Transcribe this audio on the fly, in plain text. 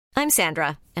I'm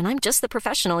Sandra, and I'm just the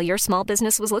professional your small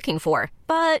business was looking for.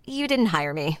 But you didn't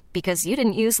hire me because you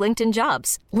didn't use LinkedIn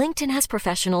Jobs. LinkedIn has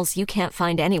professionals you can't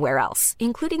find anywhere else,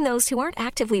 including those who aren't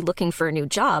actively looking for a new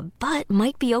job, but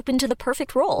might be open to the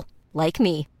perfect role, like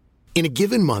me. In a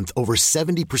given month, over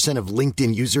 70% of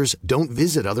LinkedIn users don't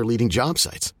visit other leading job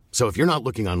sites. So if you're not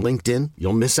looking on LinkedIn,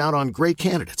 you'll miss out on great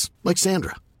candidates like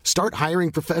Sandra. Start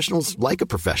hiring professionals like a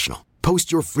professional.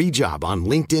 Post your free job on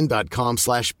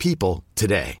linkedin.com/people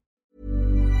today.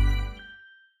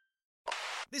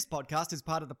 This podcast is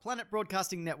part of the Planet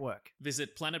Broadcasting Network.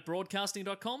 Visit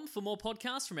planetbroadcasting.com for more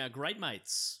podcasts from our great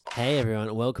mates. Hey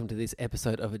everyone, welcome to this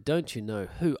episode of Don't You Know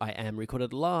Who I Am,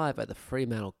 recorded live at the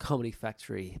Fremantle Comedy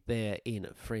Factory there in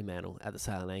Fremantle at the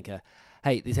Sail and Anchor.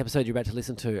 Hey, this episode you're about to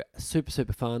listen to,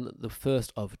 super fun. The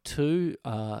first of two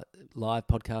live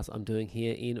podcasts I'm doing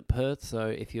here in Perth. So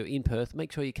if you're in Perth,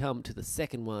 make sure you come to the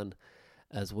second one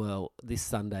as well this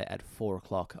Sunday at 4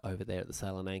 o'clock over there at the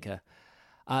Sail and Anchor.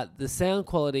 The sound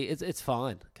quality, it's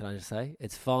fine, can I just say?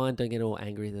 It's fine, don't get all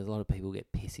angry. There's a lot of people who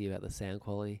get pissy about the sound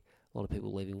quality. A lot of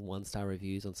people leaving 1-star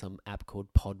reviews on some app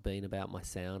called Podbean about my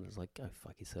sound. It's like, go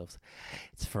fuck yourselves.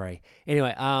 It's free.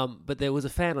 Anyway, but there was a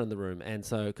fan in the room, and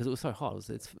so, because it was so hot,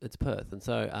 it's Perth, and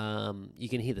so you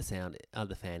can hear the sound of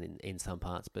the fan in some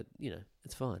parts, but, you know,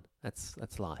 it's fine.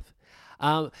 That's life.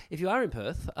 If you are in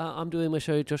Perth, I'm doing my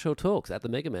show Joshua Talks at the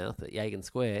Megamouth at Yagan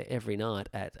Square every night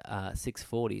at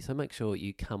 6:40, so make sure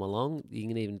you come along. You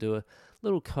can even do a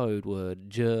little code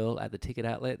word JERL at the ticket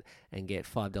outlet and get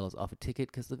 $5 off a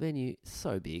ticket because the venue is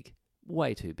so big,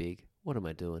 way too big. What am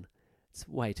I doing? It's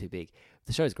way too big.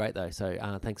 The show's great though, so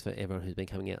thanks for everyone who's been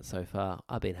coming out so far.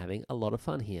 I've been having a lot of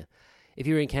fun here. If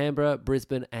you're in Canberra,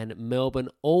 Brisbane and Melbourne,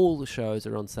 all the shows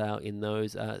are on sale in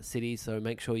those cities, so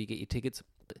make sure you get your tickets.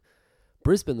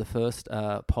 Brisbane, the first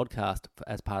podcast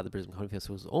as part of the Brisbane Comedy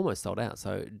Festival, was almost sold out,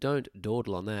 so don't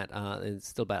dawdle on that. It's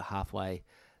still about halfway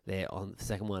there on the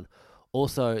second one.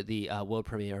 Also, the world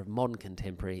premiere of Modern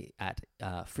Contemporary at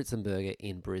Fritzenberger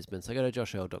in Brisbane. So go to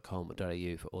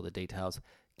joshearl.com.au for all the details.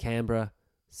 Canberra,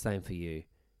 same for you.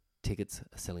 Tickets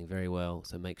are selling very well,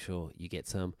 so make sure you get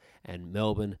some. And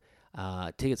Melbourne,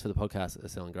 tickets for the podcast are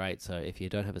selling great, so if you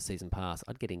don't have a season pass,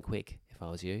 I'd get in quick if I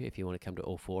was you, if you want to come to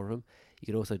all four of them. You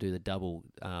could also do the double,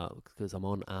 because I'm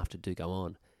on after Do Go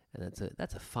On, and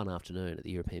that's a fun afternoon at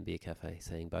the European Beer Cafe,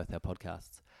 seeing both our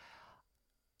podcasts.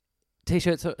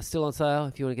 T-shirts are still on sale.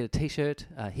 If you want to get a T-shirt,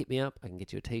 hit me up. I can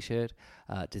get you a T-shirt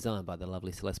designed by the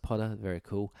lovely Celeste Potter. Very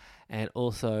cool. And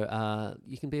also,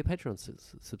 you can be a Patreon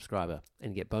subscriber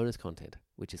and get bonus content,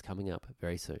 which is coming up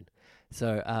very soon.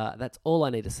 So that's all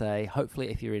I need to say. Hopefully,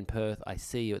 if you're in Perth, I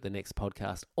see you at the next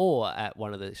podcast or at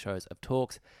one of the shows of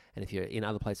Talks. And if you're in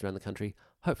other places around the country,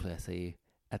 hopefully I see you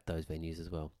at those venues as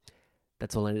well.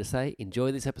 That's all I need to say.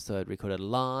 Enjoy this episode recorded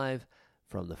live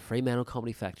from the Fremantle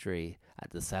Comedy Factory at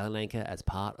the Sail and Anchor as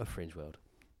part of Fringe World.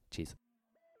 Cheers.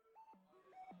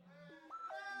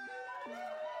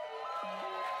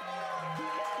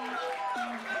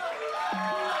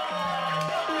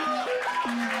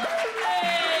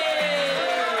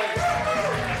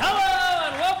 Hello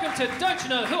and welcome to Don't You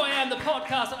Know Who I Am, the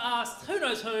podcast that asks who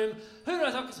knows whom, who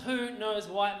knows us, who knows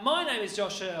why. My name is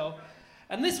Josh Earl,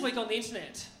 and this week on the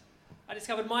internet, I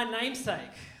discovered my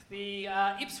namesake, the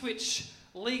Ipswich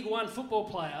League One football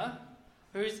player,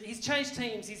 he's changed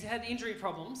teams, he's had injury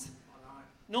problems,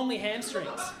 normally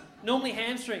hamstrings.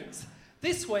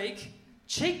 This week,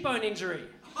 cheekbone injury.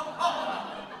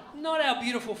 Not our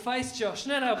beautiful face, Josh,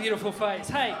 not our beautiful face.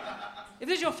 Hey, if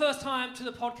this is your first time to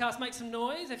the podcast, make some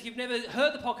noise. If you've never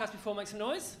heard the podcast before, make some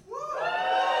noise.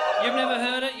 You've never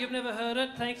heard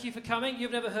it, thank you for coming.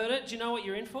 You've never heard it, do you know what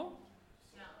you're in for?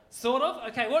 No. Sort of?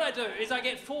 Okay, what I do is I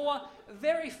get 4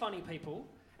 very funny people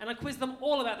and I quiz them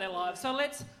all about their lives. So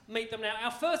let's meet them now.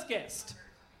 Our first guest.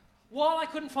 While I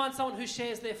couldn't find someone who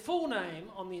shares their full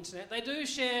name on the internet, they do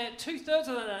share 2/3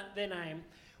 of their name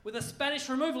with a Spanish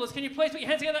removalist. Can you please put your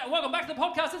hands together and welcome back to the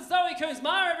podcast. It's Zoe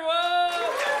Kuzma, everyone!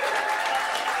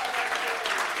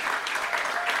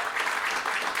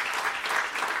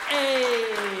 Hey!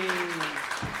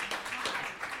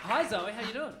 Hi Zoe, how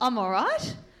you doing? I'm all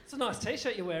right. It's a nice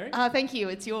t-shirt you're wearing. Thank you,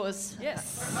 it's yours.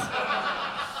 Yes.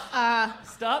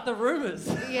 Start the rumours.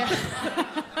 Yeah.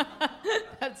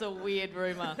 That's a weird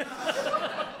rumour.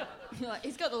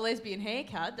 He's got the lesbian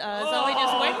haircut, so we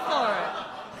just went for it.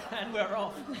 And we're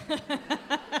off.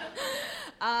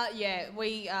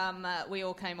 We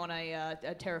all came on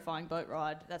a terrifying boat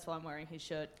ride. That's why I'm wearing his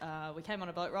shirt. We came on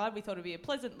a boat ride. We thought it'd be a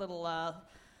pleasant little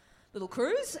little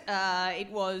cruise. It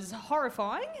was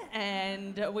horrifying,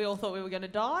 and we all thought we were going to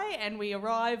die, and we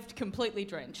arrived completely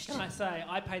drenched. Can I say,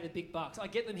 I pay the big bucks. I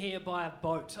get them here by a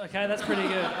boat, okay? That's pretty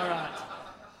good. All right.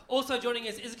 Also joining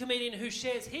us is a comedian who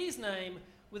shares his name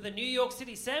with a New York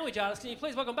City sandwich artist. Can you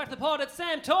please welcome back to the pod? It's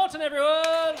Sam Taunton,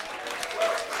 everyone!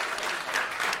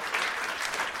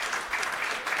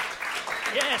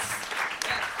 Yes.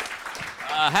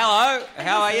 Hello,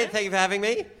 how are you? Thank you for having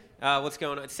me. What's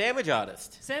going on? Sandwich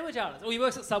artist. Sandwich artist. Well, he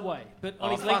works at Subway, but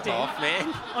on his fuck LinkedIn... off,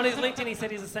 man. On his LinkedIn, he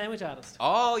said he's a sandwich artist.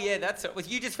 Oh, yeah, that's it. Well,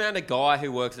 you just found a guy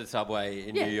who works at Subway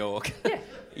in Yeah. New York. Yeah.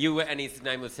 And his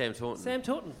name was Sam Taunton. Sam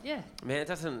Taunton, yeah. Man, it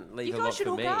doesn't leave You a guys lot should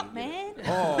for hook me. up, man.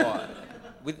 Oh,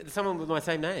 with someone with my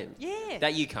same name? Yeah.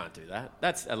 That you can't do that.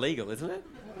 That's illegal, isn't it?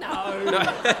 No.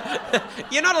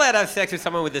 You're not allowed to have sex with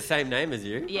someone with the same name as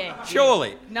you. Yeah.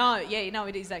 Surely. No,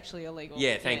 it is actually illegal.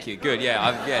 Yeah, thank you. Good,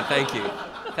 yeah, thank you.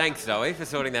 Thanks, Zoe, for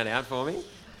sorting that out for me.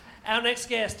 Our next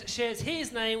guest shares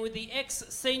his name with the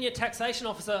ex-senior taxation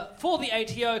officer for the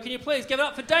ATO. Can you please give it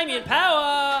up for Damien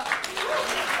Power?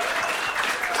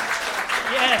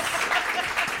 Yes.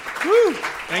 Woo!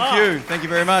 Thank you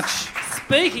very much.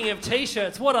 Speaking of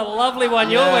T-shirts, what a lovely one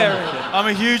you're wearing. I'm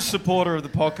a huge supporter of the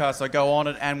podcast. I go on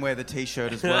it and wear the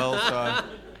T-shirt as well.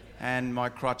 And my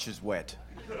crutch is wet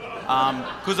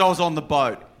because I was on the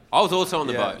boat. I was also on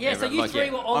the boat. Yeah, so you three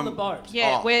were on the boat.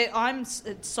 Yeah, Oh. I'm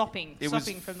sopping It was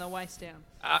from the waist down.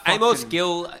 Amos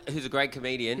Gill, who's a great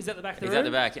comedian. He's at the back of the He's room. at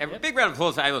the back. A big round of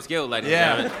applause for Amos Gill, ladies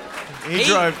Yeah. and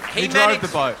gentlemen. He drove the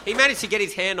boat. He managed to get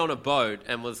his hand on a boat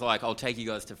and was like, I'll take you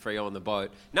guys to Freo on the boat.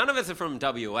 None of us are from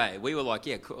WA. We were like,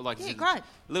 yeah, cool. Like, Yeah, this is great. a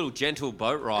little gentle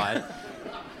boat ride.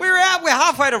 We're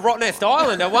halfway to Rottnest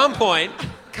Island at one point.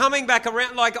 Coming back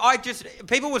around,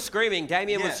 people were screaming.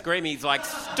 Damien was screaming. He's like,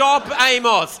 stop,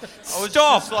 Amos. I was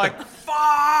Stop. just like,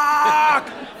 fuck.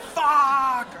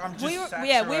 I'm just We were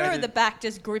saturated. at the back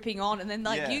just gripping on, and then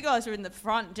Yeah. you guys were in the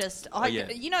front just, yeah.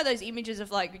 you know those images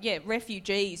of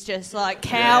refugees just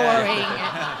cowering,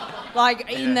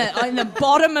 in the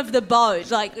bottom of the boat,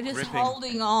 just Ripping.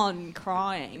 holding on,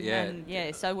 crying. Yeah.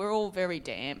 And so we're all very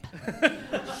damp.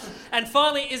 And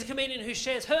finally is a comedian who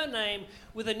shares her name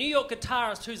with a New York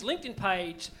guitarist whose LinkedIn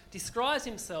page describes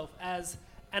himself as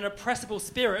an oppressible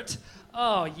spirit.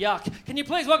 Oh, yuck. Can you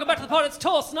please welcome back to the pod? It's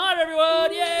Tor Snyder,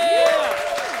 everyone.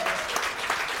 Yeah!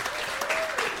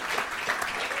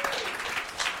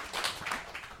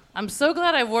 I'm so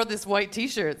glad I wore this white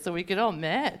T-shirt so we could all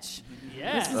match.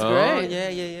 Yeah. This is Oh, great.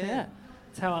 yeah.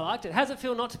 That's how I liked it. How's it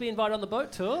feel not to be invited on the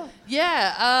boat tour?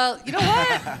 Yeah, you know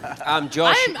what?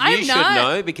 Josh, I'm you should not-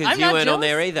 know because I'm you not weren't on jealous.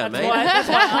 there either, That's mate. why I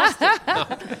asked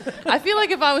it. I feel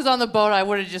like if I was on the boat, I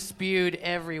would have just spewed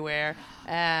everywhere.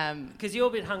 Because you're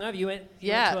a bit hungover. You went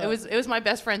Yeah, to it was my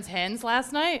best friend's hens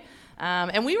last night,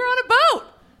 and we were on a boat.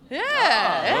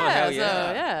 Yeah, hell So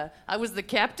yeah. yeah, I was the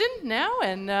captain now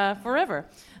and forever.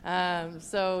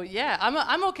 So yeah,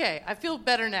 I'm okay. I feel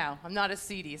better now. I'm not as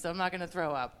seedy, so I'm not going to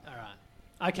throw up. All right.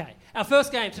 Okay. Our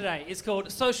first game today is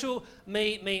called Social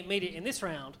Media. In this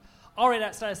round, I'll read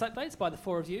out status updates by the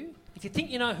four of you. If you think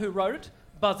you know who wrote it,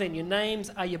 buzz in. Your names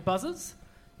are your buzzers.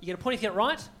 You get a point if you get it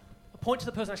right, a point to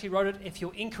the person who actually wrote it if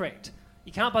you're incorrect.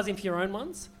 You can't buzz in for your own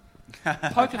ones.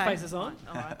 Poker faces on.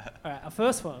 All right. Our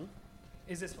first one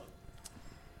is this one.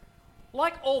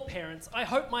 Like all parents, I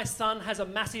hope my son has a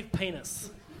massive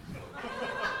penis.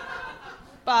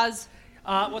 Buzz.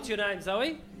 What's your name,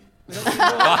 Zoe?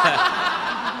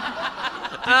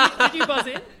 Did you buzz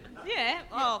in? Yeah.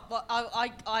 Oh, well,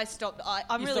 I stopped.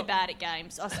 I'm You really stopped. bad at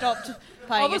games. I stopped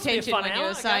paying this will be a attention fun when you hour.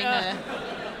 were saying Okay,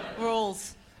 the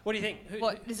rules. What do you think?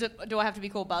 What is it? Do I have to be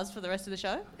called Buzz for the rest of the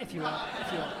show? If you want.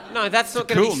 No, that's not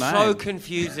going to cool be name. so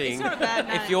confusing. It's not a bad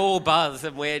name. If you're all Buzz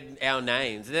and we're our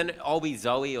names, then I'll be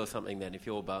Zoe or something. Then if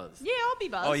you're Buzz, Yeah, I'll be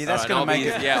Buzz. Oh, yeah, that's All going to I'll make be-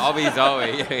 it. Yeah, I'll be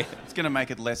Zoe. It's going to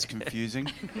make it less confusing.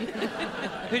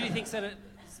 Who do you think said it,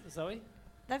 Zoe?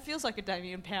 That feels like a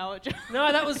Damien Power joke.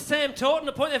 No, that was Sam Taunton.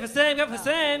 A point there for Sam. Go for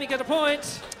Sam. You got a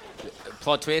point.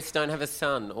 Plot twist: don't have a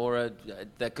son or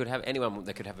that could have anyone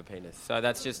that could have a penis. So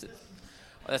that's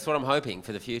what I'm hoping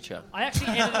for the future. I actually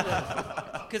edited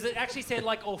it because it actually said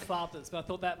like all fathers, but I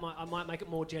thought I might make it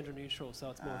more gender neutral, so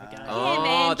it's more of a game. Yeah,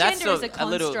 man, that's gender is not a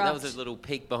little. That construct. was a little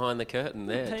peek behind the curtain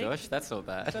there, Peek. Josh. That's not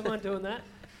bad. Don't mind doing that.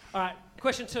 All right.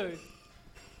 Question 2.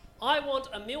 I want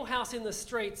a Millhouse in the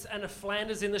streets and a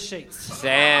Flanders in the sheets.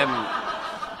 Sam,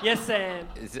 Yes, Sam.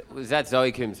 was that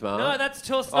Zoe Coombs-Mar? No, that's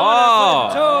Tor Snyder. Oh.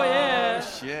 Tor, yeah.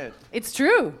 Shit. It's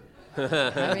true.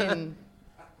 I mean,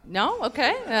 no,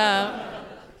 okay.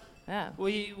 Yeah. Were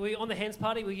you on the hens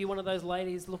party? Were you one of those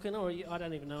ladies looking, or I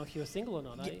don't even know if you were single or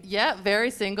not. Are you? Yeah, very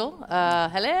single.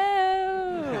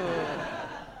 Hello.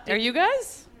 Are you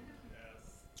guys?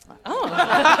 Oh.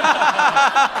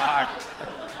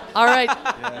 All right.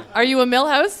 Yeah. Are you a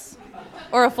Millhouse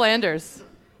or a Flanders?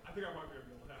 I think I might be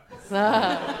a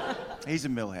Millhouse. He's a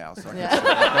Millhouse. Yeah.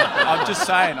 I'm just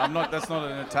saying. That's not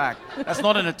an attack. That's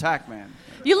not an attack, man.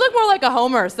 You look more like a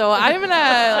Homer, so I'm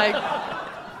gonna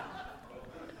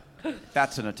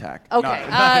That's an attack. Okay.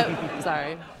 No.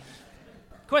 Sorry.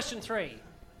 Question 3.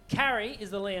 Carrie is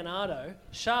the Leonardo,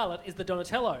 Charlotte is the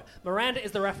Donatello, Miranda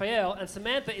is the Raphael, and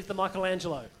Samantha is the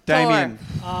Michelangelo. Damien.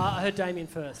 I heard Damien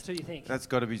first. Who do you think? That's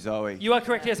got to be Zoe. You are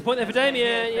correct. Yes, a point there for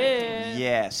Damien. Yeah.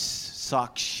 Yes.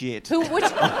 Suck shit. Which?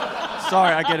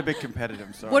 Sorry, I get a bit competitive.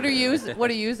 I'm sorry. What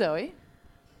are you, Zoe?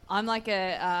 I'm like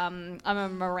I'm a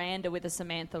Miranda with a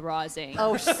Samantha Rising.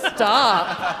 Oh, stop.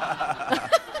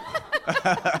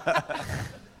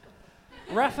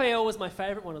 Raphael was my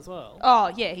favourite one as well.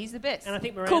 Oh, yeah, he's the best. And I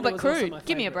think Miranda cool but was also crude. my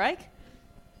Give me a favourite. break.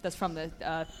 That's from the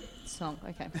song.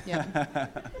 Okay, yeah.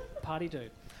 Party do.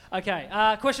 Okay,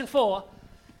 question 4.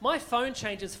 My phone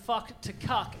changes fuck to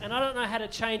cuck, and I don't know how to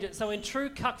change it, so in true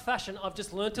cuck fashion, I've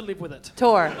just learned to live with it.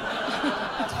 Tor.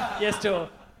 Yes, Tor.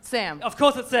 Sam. Of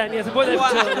course it's Sam. Yes, a point there for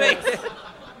Tor. Yes.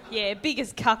 Yeah,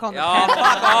 biggest cuck on the Oh, planet.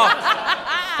 fuck off.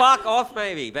 Fuck off,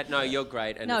 maybe. But no, you're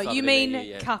great. And No, it's lovely you to mean meet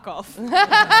you, yeah. cuck off.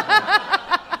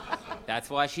 That's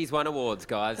why she's won awards,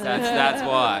 guys. That's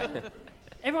why.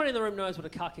 Everyone in the room knows what a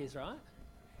cuck is, right?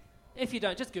 If you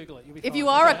don't, just Google it. You'll be If fine. you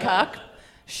are a cuck,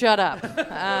 shut up.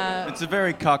 It's a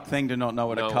very cuck thing to not know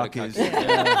what a cuck is. The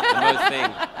most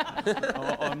thing.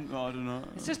 I don't know.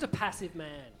 It's just a passive man.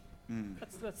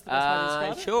 That's the best way to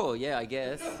describe it. Sure, yeah, I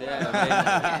guess. Yeah,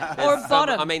 I mean, Or there's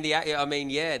bottom.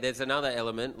 yeah, there's another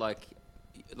element are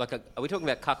we talking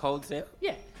about cuckolds now?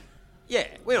 Yeah. Yeah,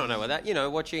 we don't know what that.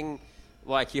 Watching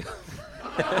like you.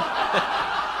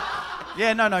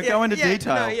 Yeah, no, go into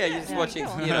detail. No, yeah, you're just watching.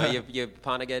 Your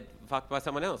partner get fucked by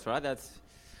someone else, right? That's.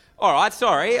 All right,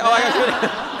 sorry.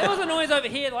 There was a noise over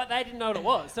here, like they didn't know what it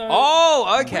was. So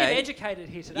Oh, okay. we've educated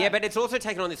here today. Yeah, but it's also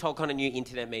taken on this whole kind of new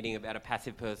internet meeting about a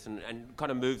passive person and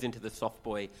kind of moves into the soft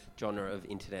boy genre of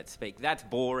internet speak. That's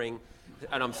boring,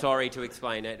 and I'm sorry to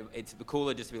explain it. It's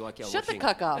cooler just to be like, yeah, Shut the watching.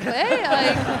 cuck off,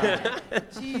 eh?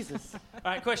 Like, Jesus.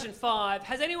 All right, question 5.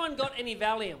 Has anyone got any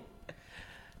Valium?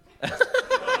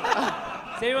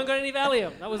 Has anyone got any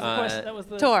Valium? That was the question. That was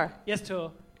the Tor. Yes,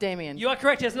 Tor. Damien. You are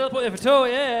correct. Yes, another point there for Tor.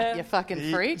 Yeah. You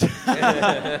fucking freak.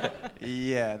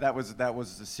 Yeah, that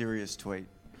was a serious tweet.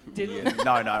 Did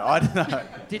No, I don't know.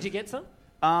 Did you get some?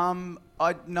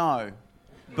 No,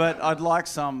 but I'd like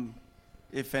some.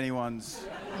 If anyone's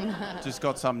just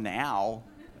got some now,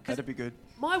 that'd be good.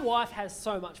 My wife has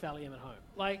so much Valium at home.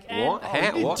 Like, What?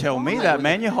 You didn't tell me that,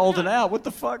 man. You're holding out. What the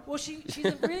fuck? Well, she's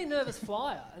a really nervous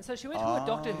flyer, and so she went to a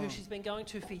doctor who she's been going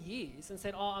to for years and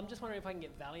said, "Oh, I'm just wondering if I can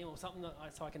get Valium or something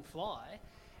so I can fly."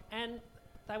 And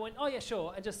they went, "Oh yeah,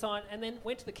 sure," and just signed. And then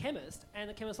went to the chemist, and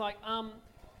the chemist was like,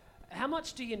 "How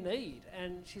much do you need?"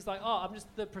 And she's like, "Oh, I'm just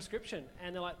the prescription."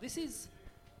 And they're like, "This is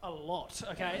a lot,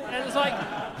 okay?" And it's like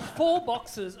 4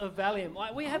 boxes of Valium.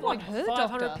 Like we have like her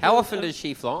 500. doctor. How often does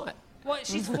she fly? Well,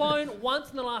 she's flown once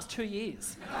in the last 2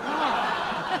 years.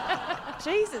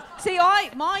 Jesus. See,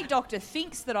 my doctor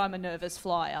thinks that I'm a nervous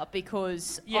flyer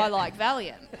because Yeah. I like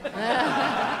Valium.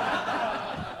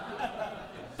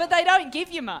 But they don't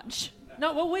give you much.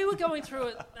 No, well, we were going through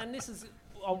it, and this is.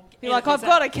 You're like, I've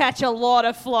got to catch a lot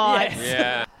of flies.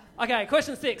 Yes. Yeah. Okay,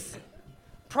 question 6.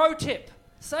 Pro tip.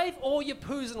 Save all your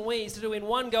poos and wees to do in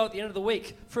one go at the end of the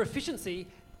week. For efficiency,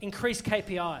 increase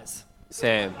KPIs.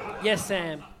 Sam. Yes,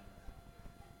 Sam.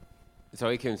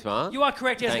 Zoe Kim Smart? You are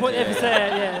correct, yes. Thank Point there you. for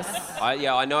Sam, yes.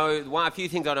 I know. A few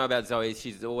things I know about Zoe is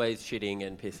she's always shitting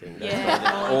and pissing.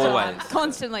 Yeah, all the time. Always.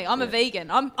 Constantly. I'm a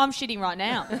vegan. I'm shitting right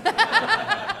now.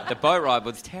 The boat ride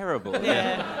was terrible.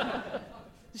 Yeah.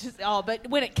 But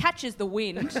when it catches the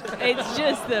wind, it's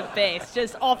just the best.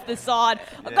 Just off the side.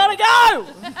 I've got to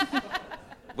go!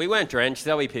 We weren't drenched.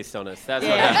 Zoe pissed on us. That's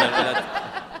Yeah. what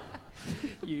happened.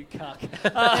 You cuck.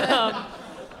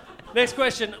 Next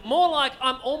question. More like,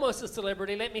 I'm almost a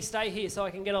celebrity. Let me stay here so I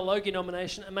can get a Logie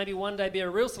nomination and maybe one day be a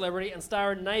real celebrity and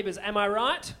star in Neighbours. Am I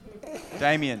right?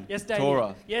 Damien. Yes, Damien.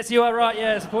 Tora. Yes, you are right.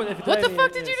 Yes, point there for What the Damien,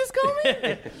 fuck did you yes. just call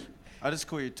me? I just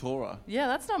call you Tora. Yeah,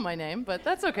 that's not my name, but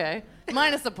that's okay.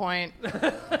 Minus a point.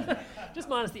 Just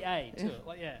minus the A, too.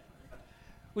 Like, yeah.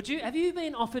 Have you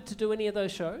been offered to do any of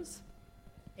those shows?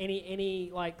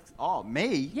 Any like? Oh,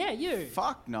 me? Yeah, you.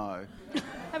 Fuck no.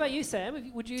 How about you,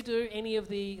 Sam? Would you do any of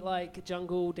the like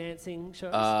jungle dancing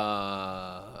shows?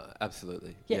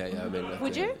 Absolutely. Yeah. Yeah. I mean,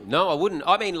 Would you? No, I wouldn't.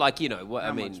 I mean, like, you know, what How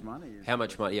I mean, much money is how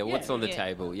much money? Yeah, what's on the Yeah.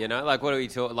 table? You know, like, what are we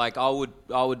talking? Like, I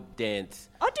would dance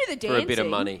I'd do the dancing. for a bit of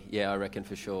money. Yeah, I reckon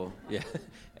for sure. Yeah.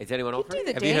 Is anyone You'd do offering?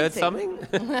 the Have you heard dancing.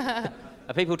 something?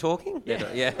 Are people talking?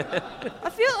 Yeah. I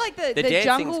feel like the dancing's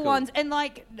jungle cool. ones and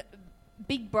like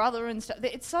Big Brother and stuff.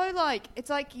 It's so like it's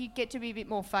like you get to be a bit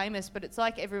more famous, but it's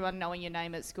like everyone knowing your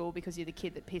name at school because you're the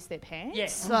kid that pissed their pants.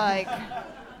 Yes. Like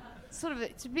sort of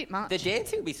it's a bit much. The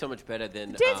dancing would be so much better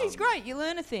than. Dancing's great. You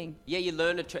learn a thing. Yeah, you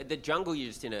learn the jungle. You're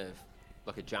just in a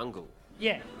jungle.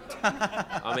 yeah.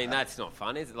 I mean, that's not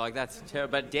fun, is it? Like, that's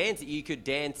terrible. But dance, you could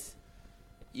dance.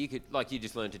 You could, like, you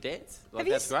just learn to dance. Like, Have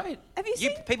you that's great. have you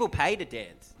seen- People pay to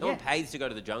dance. No one Yeah. pays to go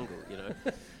to the jungle, you know.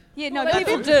 Yeah, no, Well,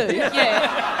 people that's- do.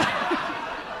 Yeah.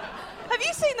 Have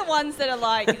you seen the ones that are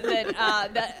like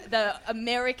the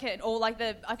American or like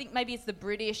I think maybe it's the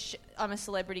British I'm a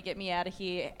Celebrity, Get Me Out of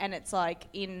Here, and it's like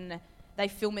they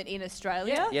film it in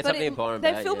Australia. Yeah, but something in Byron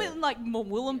They Bay, film yeah. it in like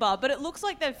Murwillumbah, but it looks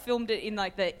like they've filmed it in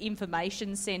like the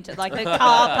information centre, like the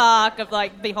car park of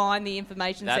like behind the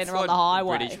information That's centre what on the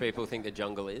highway. British people think the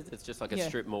jungle is. It's just like a Yeah.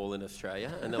 strip mall in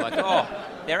Australia. And they're like, oh,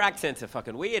 their accents are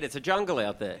fucking weird. It's a jungle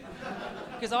out there.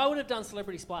 Because I would have done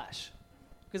Celebrity Splash.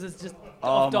 Because it's just Oh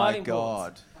off my diving god.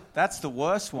 boards. That's the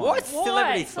worst one. What?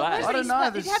 Celebrity Splash? I don't know.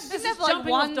 It This- didn't have like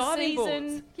Jumping one off diving season.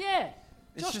 boards. Yeah.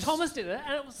 It's Josh just- Thomas did it,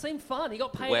 and it seemed fun. He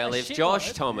got paid Well, a if shitload.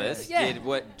 Josh Thomas Yeah.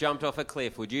 jumped off a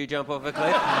cliff, would you jump off a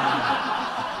cliff?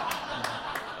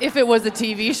 If it was a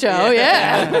TV show,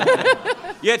 yeah.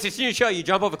 Yeah, it's a new show. You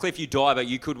jump off a cliff, you die, but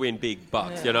you could win big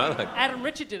bucks, you know? Like, Adam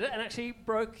Richard did it and actually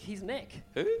broke his neck.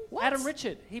 who? Adam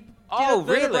Richard. He did Oh, a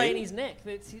vertebrae really? in his neck.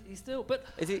 He's still... But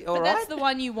Is he all But right? that's the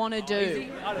one you want to do. is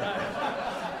he? I don't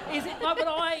know. Is it? No, but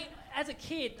I, as a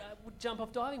kid, would jump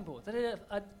off diving boards. I did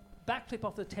a backflip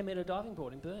off the 10-metre diving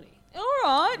board in Burnie. All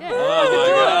right. Oh, my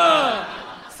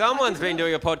God. Someone's been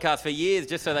doing a podcast for years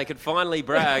just so they could finally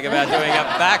brag about doing a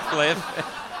backflip.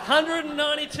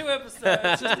 192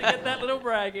 episodes just to get that little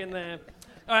brag in there.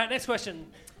 All right, next question.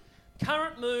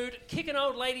 Current mood, kick an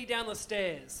old lady down the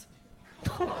stairs.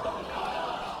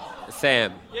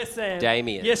 Sam. Yes, Sam.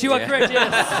 Damien. Yes, you are Yeah. correct,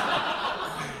 yes.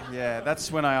 Yeah,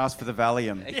 that's when I asked for the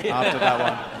Valium after that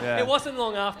one. Yeah. It wasn't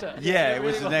long after. Yeah, really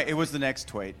it was the next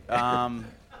tweet.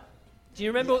 Do you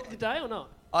remember the day or not?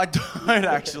 I don't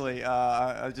actually.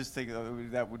 I just think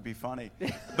that would be funny.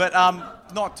 But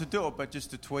not to do it, but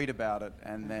just to tweet about it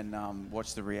and then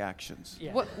watch the reactions.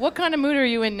 Yeah. What kind of mood are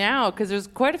you in now? Because there's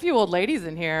quite a few old ladies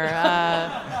in here.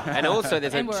 And also,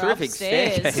 there's a And we're terrific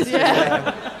upstairs. staircase.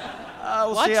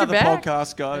 We'll Watch see how your the back.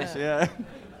 podcast goes. Yeah.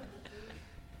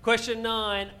 Question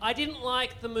 9. I didn't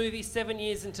like the movie 7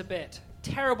 Years in Tibet.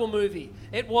 Terrible movie.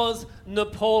 It was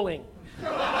Nepalling.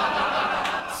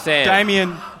 Sam.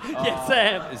 Damien. Yes,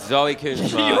 Sam. Zoe Kuzma.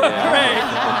 You are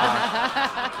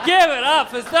correct. Give it up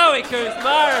for Zoe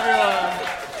Kuzma,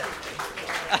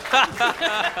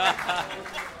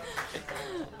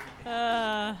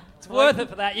 everyone. It's worth it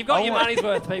for that. You've got your money's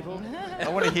worth, people. I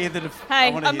want to hear that.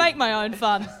 Hey, I make my own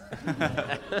fun.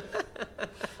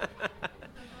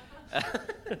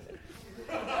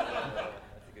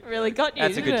 Really got you.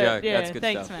 That's a good didn't it? joke. Yeah, That's good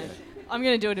thanks, stuff, mate. yeah. I'm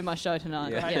going to do it in my show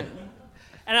tonight. Yeah. Yeah.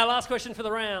 And our last question for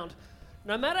the round.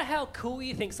 No matter how cool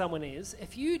you think someone is,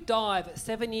 if you dive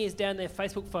 7 years down their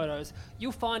Facebook photos,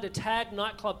 you'll find a tagged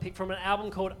nightclub pic from an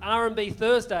album called R&B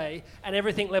Thursday, and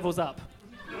everything levels up.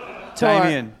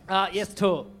 Damien. Yes,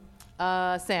 Tor.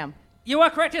 Sam. You are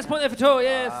correct. Yes, point there for Tor.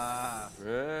 Yes.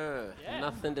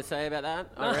 Nothing to say about that,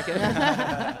 I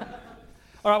reckon.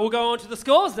 All right, we'll go on to the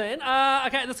scores then.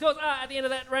 Okay, the scores are at the end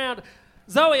of that round.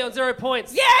 Zoe on 0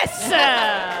 points. Yes!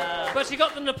 But she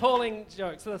got the Nepalling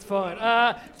joke, so that's fine.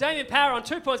 Damien Power on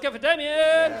 2 points. Go for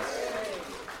Damien.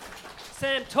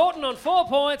 Sam Taunton on 4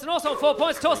 points. And also on 4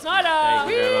 points, Tor Snyder.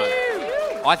 Thank you very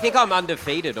much. I think I'm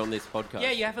undefeated on this podcast.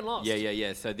 Yeah, you haven't lost.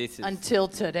 Yeah. So this is... Until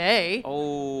today.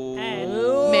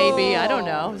 Oh. Maybe. I don't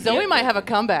know. Zoe might have a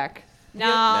comeback. Nah,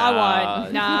 I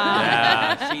won't. Nah.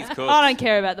 Yeah, she's cool. I don't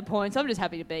care about the points. I'm just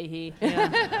happy to be here.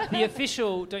 Yeah. The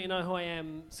official Don't You Know Who I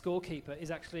Am scorekeeper is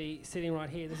actually sitting right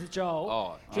here. This is Joel.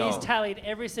 Oh, He's Joel. tallied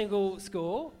every single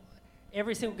score,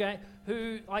 every single game.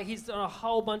 He's done a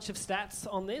whole bunch of stats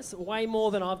on this, way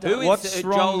more than I've done. Who is What's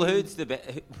Joel wrong- Hoods the best?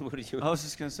 What did you... I was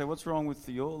just going to say, what's wrong with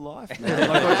your life, man?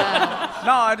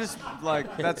 No, I just,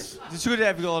 that's... It's good to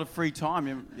have a lot of free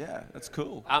time. Yeah, that's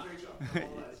cool.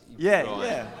 Yeah, Right.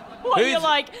 yeah. What, Who's- you're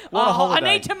like, what a I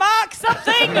holiday." need to mark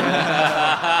something.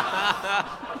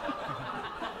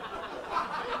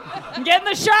 I'm getting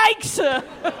the shakes.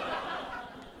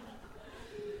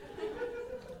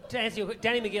 To answer your question,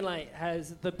 Danny McGinley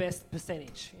has the best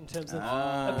percentage in terms of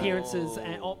appearances,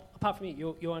 and apart from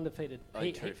you, you're undefeated. Oh,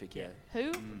 terrific, yeah.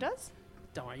 Who does?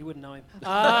 Don't worry, you wouldn't know him.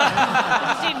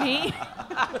 Didn't he?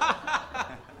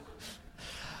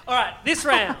 All right, this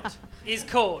round is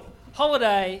called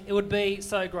Holiday. It would be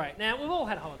so great. Now, we've all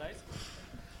had holidays.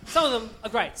 Some of them are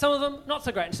great, some of them not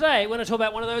so great. And today, we're going to talk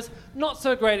about one of those not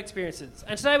so great experiences.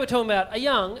 And today, we're talking about a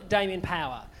young Damien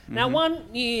Power. Now, one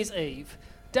New Year's Eve,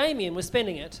 Damien was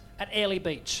spending it at Airlie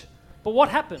Beach. But what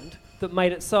happened that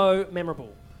made it so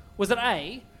memorable was that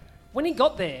A, when he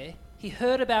got there, he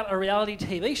heard about a reality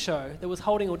TV show that was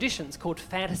holding auditions called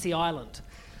Fantasy Island.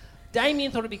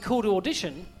 Damien thought it'd be cool to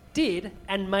audition, did,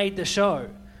 and made the show.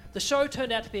 The show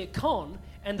turned out to be a con,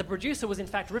 and the producer was in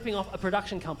fact ripping off a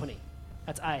production company.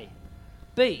 That's A.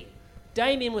 B,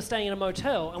 Damien was staying in a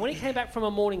motel, and when he came back from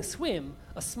a morning swim,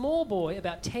 a small boy,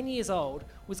 about 10 years old,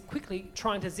 was quickly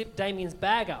trying to zip Damien's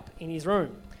bag up in his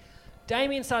room.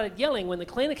 Damien started yelling when the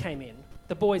cleaner came in,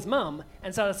 the boy's mum,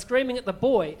 and started screaming at the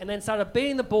boy, and then started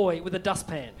beating the boy with a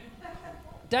dustpan.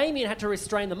 Damien had to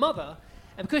restrain the mother,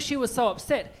 and because she was so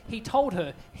upset, he told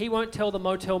her he won't tell the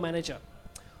motel manager.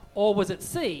 Or was it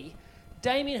C,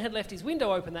 Damien had left his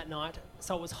window open that night,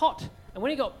 so it was hot, and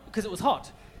because it was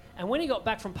hot. And when he got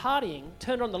back from partying,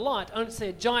 turned on the light, only to see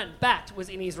a giant bat was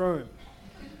in his room.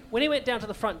 When he went down to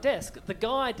the front desk, the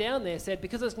guy down there said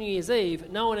because it's New Year's Eve,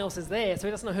 no one else is there, so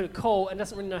he doesn't know who to call and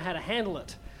doesn't really know how to handle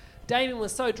it. Damien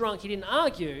was so drunk he didn't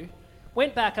argue,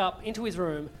 went back up into his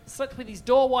room, slept with his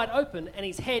door wide open and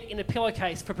his head in a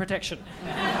pillowcase for protection.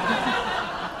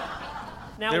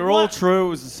 Now, They're all true. It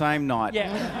was the same night.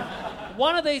 Yeah.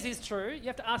 One of these is true. You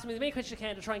have to ask him as many questions as you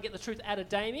can to try and get the truth out of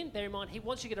Damien. Bear in mind, he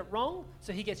wants you to get it wrong,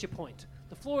 so he gets your point.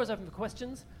 The floor is open for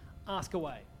questions. Ask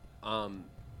away.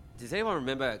 Does anyone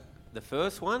remember the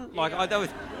first one? That was.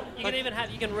 You can even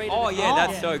have. You can read it. Oh yeah,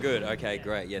 that's so good. Okay,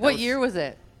 great. Yeah. What year was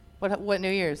it? What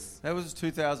New Year's? That was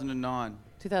 2009.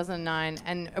 2009.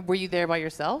 And were you there by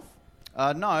yourself?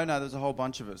 No, there's a whole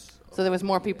bunch of us. So there was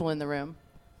more people in the room?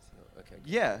 Okay.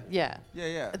 Yeah. Yeah.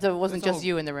 Yeah. So it wasn't just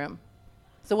you in the room?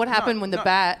 So what happened when the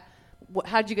bat...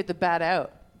 How'd you get the bat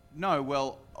out? No,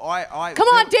 well, I Come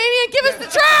on, Damien, give us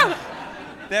the truth!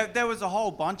 There was a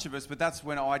whole bunch of us, but that's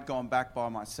when I'd gone back by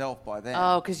myself by then.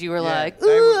 Oh, because you were Yeah,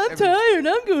 I'm tired,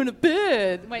 I'm going to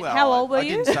bed. Wait, Well, how old were I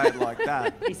you? didn't say it like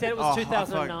that. He said it was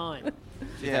 2009.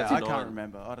 Yeah, I 2009. can't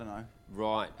remember. I don't know.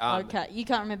 Right. Okay, you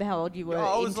can't remember how old you were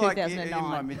I in was like 2009. in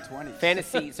my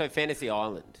mid-20s. Fantasy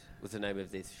Island was the name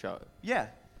of this show. Yeah.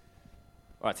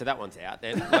 All right, so that one's out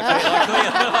then.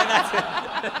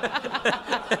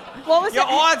 What was Your it?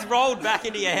 eyes rolled back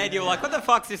into your head. You were like, what the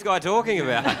fuck's this guy talking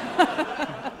about?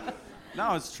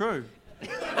 No, it's true.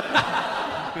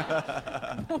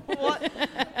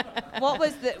 What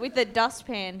was with the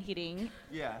dustpan hitting?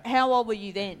 Yeah. How old were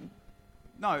you then?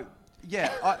 No.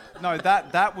 Yeah.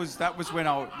 That was when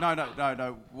I.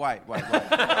 No. Wait.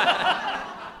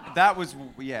 That was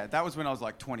when I was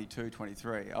like 22,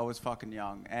 23. I was fucking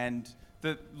young, and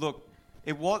it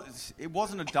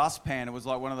wasn't a dustpan. It was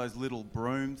like one of those little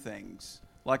broom things,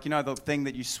 like the thing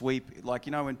that you sweep, like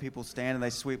when people stand and they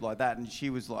sweep like that. And she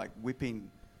was like whipping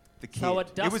the kid. So a It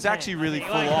was dustpan, actually really I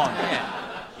full think. on.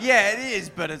 Yeah, it is,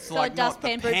 but it's So like a not the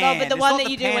dustpan broom, pan. but the It's one not that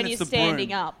the you do pan, when it's you're the standing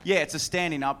broom. up. Yeah, it's a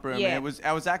standing up broom. Yeah. And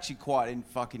I was actually quite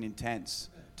fucking intense,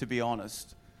 to be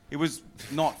honest. It was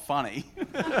not funny.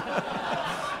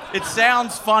 It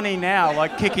sounds funny now,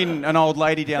 like kicking an old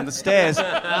lady down the stairs,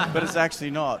 but it's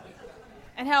actually not.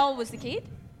 And how old was the kid?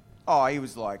 Oh, he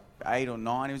was like 8 or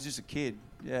 9. He was just a kid.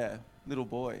 Yeah, little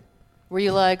boy. Were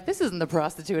you like, this isn't the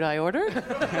prostitute I ordered?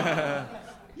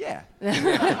 Yeah.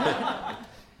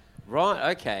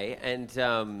 Right, okay. And,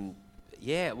 are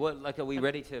we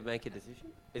ready to make a decision?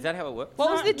 Is that how it works?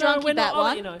 What was the No, we're drunky not. bat I'll let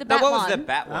one? you know. The No, bat what one. was the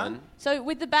bat one? So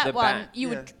with the bat The one, bat.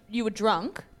 you were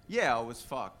drunk. Yeah, I was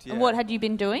fucked. Yeah. And what had you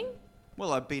been doing?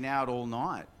 Well, I've been out all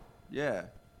night. Yeah.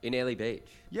 In Airlie Beach?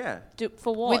 Yeah.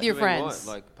 For what? With your Doing friends?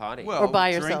 what? Like partying? Well, Or by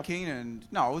yourself? drinking and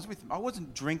I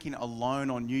wasn't drinking alone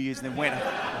on New Year's and then went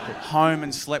home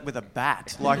and slept with a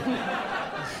bat. Like,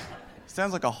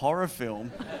 sounds like a horror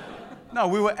film. No,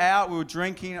 we were out, we were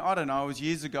drinking. I don't know, it was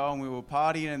years ago, and we were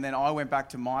partying. And then I went back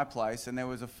to my place, and there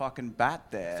was a fucking bat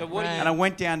there. So what do you- And I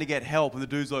went down to get help, and the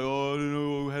dude's like, "Oh, I don't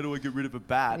know, how do I get rid of a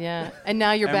bat?" Yeah. And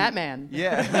now you're And- Batman.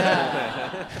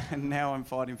 Yeah. And now I'm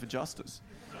fighting for justice.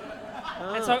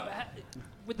 And so,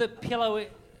 with the pillow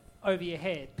over your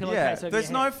head, pillowcase over there's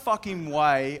your no head. fucking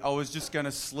way I was just going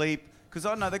to sleep, because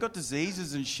I know they got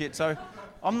diseases and shit, so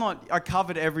I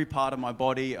covered every part of my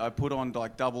body. I put on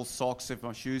like double socks if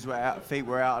my shoes were out, feet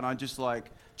were out, and I just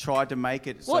like tried to make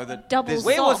it so What that... double there's-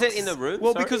 Where was socks? it in the room?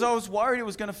 Well, Sorry? because I was worried it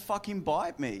was going to fucking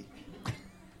bite me.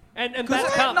 And bats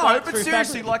 'Cause can't no, bite but through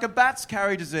seriously, fabric. like a bats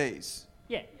carry disease.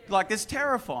 Yeah. Like, it's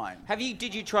terrifying.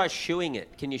 Did you try shooing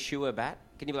it? Can you shoo a bat?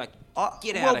 Can you be like,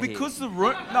 get out well, of because here? the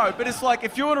room... No, but it's like,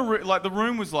 if you're in a room... Like, the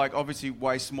room was, like, obviously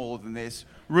way smaller than this.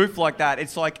 Roof like that.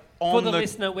 It's like on For the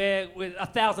listener, we're with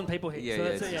 1,000 people here. Yeah, so yeah,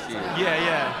 that's it's it, huge.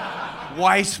 Yeah.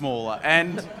 Way smaller.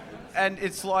 And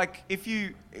it's like, if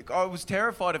you... I was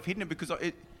terrified of hitting it because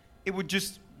it would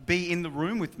just be in the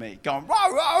room with me, going, rah,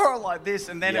 rah, rah, like this,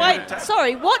 and then... Wait,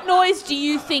 sorry, what noise do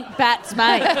you think bats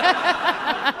make?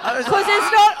 Because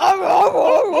it's not...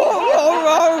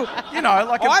 You know,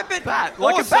 like a bat.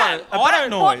 Like also, a bat. A bat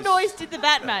noise. What noise did the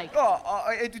bat make?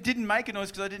 It didn't make a noise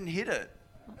because I didn't hit it.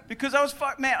 Because I was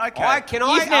man, okay.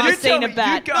 You've never seen a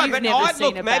bat. No, You've but never seen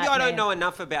look, a maybe bat, I don't man. know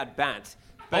enough about bats.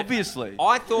 But Obviously.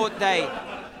 I thought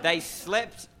they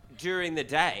slept during the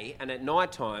day, and at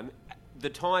night time, the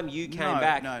time you came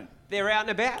back, they're out and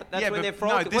about. That's when they're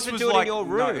frolicking. What's it doing in your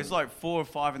room? No, it's like 4 or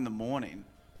 5 in the morning.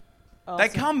 They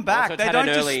come back. So it's They had don't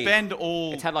an just early- spend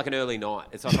all... It's had like an early night.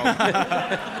 It's like,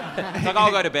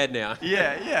 I'll go to bed now.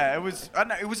 Yeah. It was. I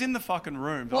know, it was in the fucking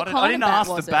room. What I kind didn't of bat ask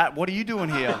was the it? bat. What are you doing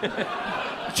here?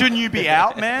 Shouldn't you be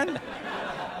out, man?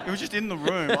 It was just in the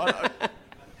room. I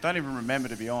don't even remember,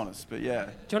 to be honest. But yeah. Do you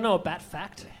want to know a bat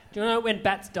fact? Do you know when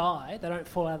bats die, they don't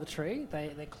fall out of the tree?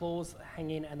 Their claws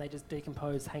hang in and they just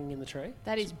decompose hanging in the tree.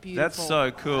 That is beautiful. That's so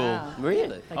cool. Wow.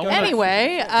 Really? They go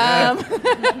Anyway,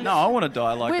 No, I want to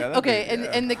die like that. That'd okay, be-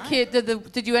 and the kid,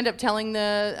 did you end up telling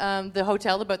the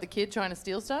hotel about the kid trying to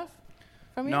steal stuff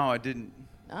from you? No, I didn't.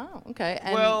 Oh, okay.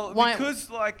 And Well, why- because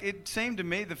like it seemed to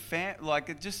me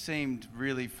it just seemed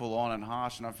really full on and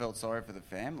harsh, and I felt sorry for the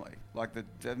family. Like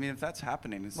if that's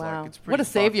happening, it's wow, like it's pretty. what a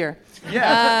fucked. savior!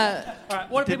 Yeah. All right,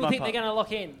 what do Did people my think part. they're going to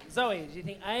lock in? Zoe, do you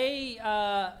think A,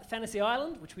 Fantasy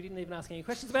Island, which we didn't even ask any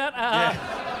questions about?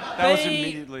 That was B,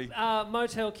 immediately.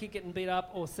 Motel kid getting beat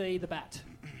up, or C, the bat?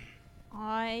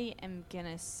 I am going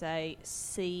to say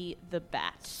see the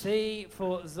bat. C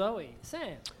for Zoe.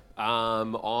 Sam?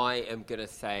 I am gonna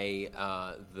say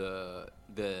the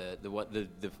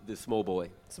small boy.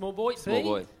 Small boy, Small B,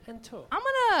 boy. and two. I'm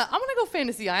gonna go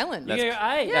Fantasy Island. You go A.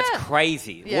 Yeah. That's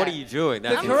crazy. Yeah. What are you doing? The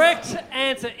That's correct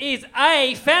answer is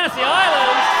A, Fantasy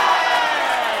Island.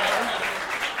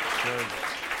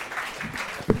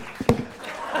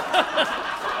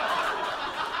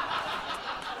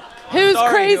 Who's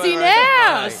Sorry, crazy you were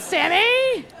now, right.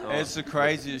 Sammy? It's the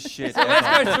craziest shit.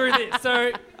 Let's go through this.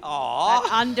 So, That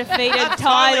undefeated That's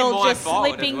title totally my just fault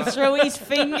as slipping well. through his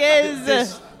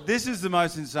fingers. This is the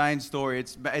most insane story.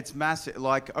 It's massive.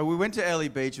 Like, we went to Ellie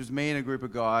Beach. It was me and a group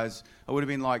of guys. I would have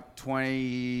been like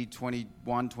 20,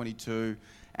 21, 22.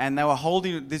 And they were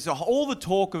holding this. All the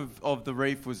talk of the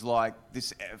reef was like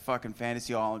this fucking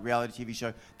Fantasy Island reality TV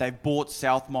show. They've bought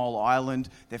South Mole Island.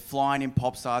 They're flying in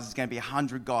pop stars. There's going to be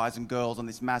 100 guys and girls on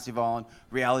this massive island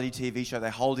reality TV show.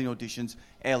 They're holding auditions,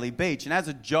 Ellie Beach. And as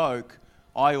a joke,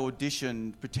 I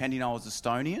auditioned pretending I was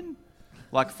Estonian,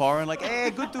 like foreign, like,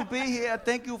 hey, good to be here.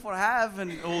 Thank you for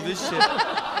having all this shit.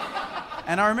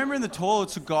 And I remember in the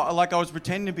toilets, I was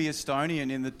pretending to be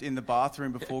Estonian in the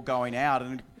bathroom before going out,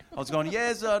 and I was going,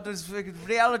 yes, this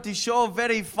reality show,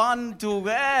 very fun to,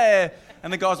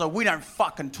 And the guy's like, we don't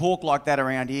fucking talk like that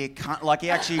around here, cunt. Like, he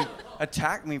actually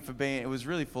attacked me for being, it was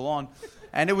really full on.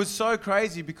 And it was so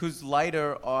crazy because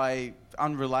later I,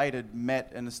 unrelated,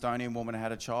 met an Estonian woman and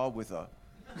had a child with her.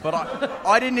 But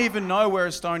I didn't even know where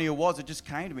Estonia was. It just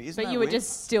came to me. Isn't But that you were weird?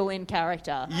 just still in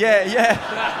character. Yeah.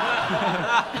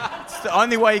 It's the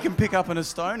only way you can pick up an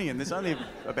Estonian. There's only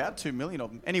about 2 million of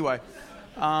them. Anyway,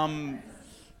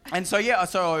 and so I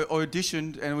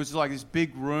auditioned, and it was like this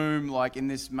big room, like in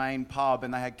this main pub,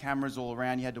 and they had cameras all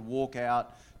around. You had to walk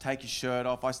out, take your shirt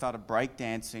off. I started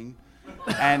breakdancing,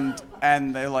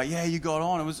 and they were like, "Yeah, you got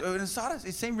on."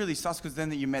 It seemed really sus because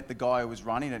then you met the guy who was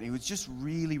running it. He was just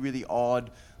really, really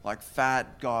odd, like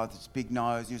fat guy with this big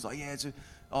nose. He was like, "Yeah, this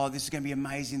is going to be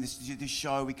amazing. This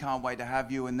show. We can't wait to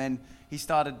have you." And then he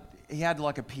had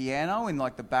like a piano in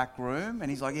like the back room,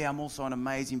 and he's like, "Yeah, I'm also an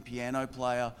amazing piano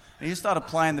player." And he just started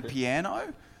playing the piano.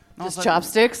 And I was Just like,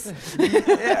 chopsticks.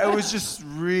 yeah, it was just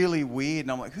really weird.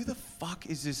 And I'm like, who the fuck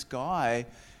is this guy?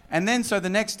 And then, so the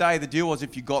next day, the deal was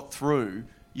if you got through,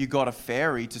 you got a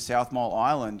ferry to South Mole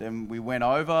Island. And we went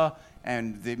over,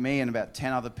 and me and about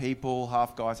 10 other people,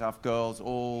 half guys, half girls,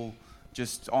 all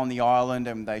just on the island.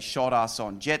 And they shot us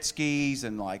on jet skis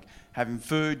and like having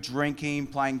food, drinking,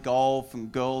 playing golf, and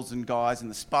girls and guys in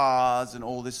the spas and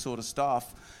all this sort of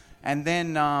stuff. And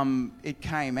then it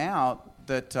came out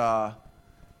that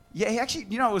Yeah, he actually,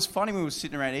 you know, it was funny when we were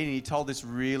sitting around eating, he told this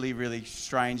really, really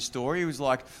strange story. He was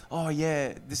like, oh,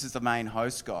 yeah, this is the main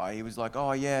host guy. He was like,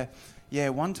 oh, yeah,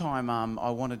 one time I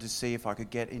wanted to see if I could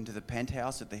get into the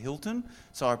penthouse at the Hilton.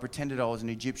 So I pretended I was an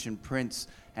Egyptian prince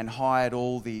and hired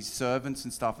all these servants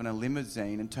and stuff in a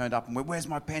limousine and turned up and went, where's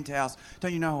my penthouse?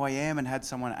 Don't you know who I am? And had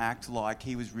someone act like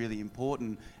he was really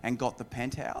important and got the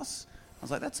penthouse. I was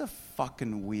like, that's a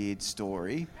fucking weird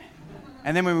story.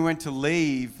 And then when we went to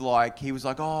leave, like, he was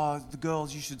like, oh, the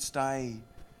girls, you should stay.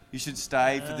 You should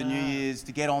stay for the New Year's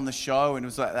to get on the show. And it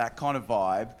was like that kind of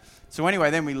vibe. So anyway,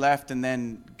 then we left and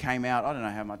then came out, I don't know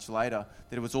how much later,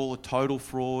 that it was all a total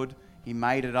fraud. He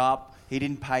made it up. He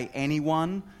didn't pay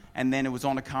anyone. And then it was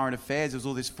on a Current Affairs. There was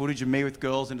all this footage of me with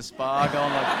girls in a spa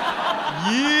going like,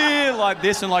 yeah, like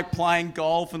this, and like playing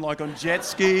golf and like on jet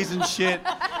skis and shit.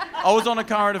 I was on a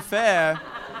Current Affair.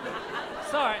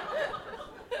 Sorry.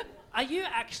 Are you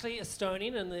actually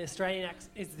Estonian and the Australian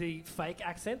is the fake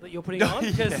accent that you're putting on?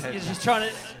 Because you're just trying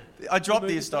to... I dropped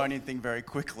the Estonian thing very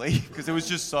quickly because it was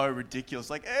just so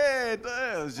ridiculous. Like, it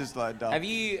was just like dumb. Have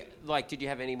you, like, did you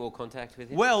have any more contact with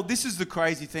him? Well, this is the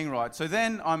crazy thing, right? So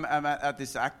then I'm at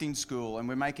this acting school and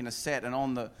we're making a set, and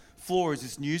on the floor is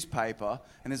this newspaper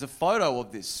and there's a photo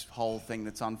of this whole thing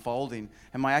that's unfolding.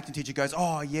 And my acting teacher goes,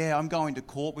 oh, yeah, I'm going to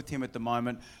court with him at the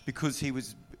moment because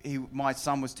my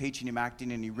son was teaching him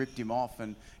acting and he ripped him off,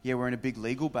 and yeah, we're in a big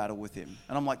legal battle with him.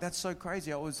 And I'm like, that's so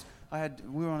crazy.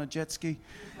 We were on a jet ski.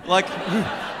 Like,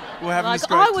 we're having this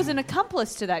great I was an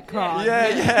accomplice to that crime.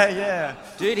 Yeah.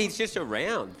 Dude, he's just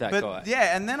around, that guy.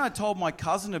 Yeah, and then I told my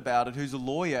cousin about it, who's a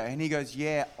lawyer, and he goes,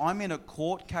 yeah, I'm in a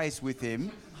court case with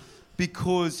him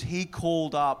because he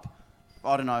called up,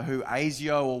 I don't know who,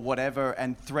 ASIO or whatever,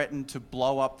 and threatened to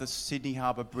blow up the Sydney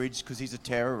Harbour Bridge because he's a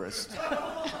terrorist.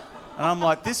 And I'm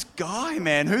like, this guy,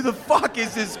 man, who the fuck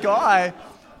is this guy?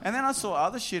 And then I saw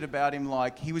other shit about him,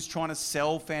 like he was trying to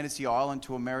sell Fantasy Island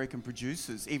to American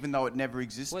producers, even though it never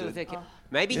existed.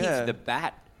 Maybe he's the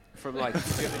Bat from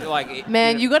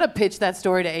Man, you got to pitch that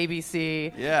story to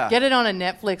ABC. Yeah. Get it on a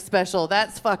Netflix special.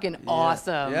 That's fucking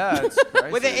awesome. Yeah, it's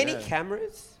crazy. Were there any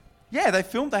cameras? Yeah, they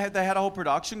filmed. They had a whole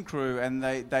production crew, and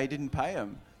they didn't pay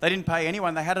them. They didn't pay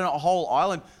anyone. They had a whole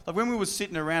island. Like when we were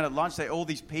sitting around at lunch, all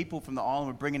these people from the island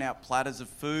were bringing out platters of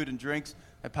food and drinks.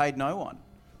 They paid no one.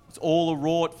 It's all a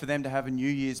rort for them to have a New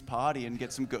Year's party and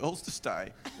get some girls to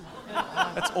stay.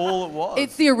 That's all it was.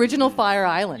 It's the original Fire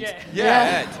Island.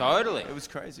 Yeah, totally. It was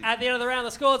crazy. At the end of the round,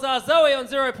 the scores are Zoe on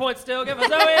 0 points still. Give us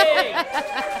Zoe!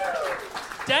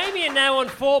 Damien now on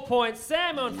 4 points.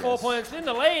 Sam on 4 points. In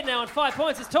the lead now on 5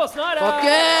 points is Tor Snyder. Fuck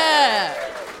yeah!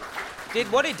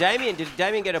 What did Damien? Did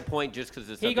Damien get a point just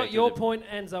because he got your point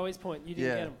and Zoe's point? You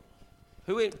didn't get him.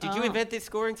 Did you invent this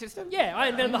scoring system? Yeah, I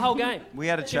invented the whole game. We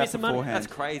had a chat beforehand. That's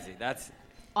crazy. He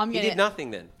He did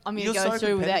nothing then. I'm going to go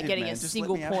through without getting a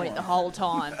single point the whole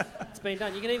time. It's been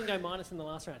done. You can even go minus in the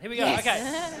last round. Here we go. Yes.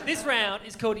 Okay. This round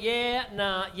is called Yeah,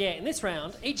 Nah, Yeah. In this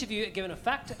round, each of you are given a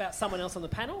fact about someone else on the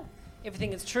panel.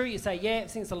 Everything that's true, you say yeah. If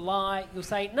everything's a lie, you'll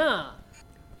say nah.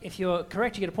 If you're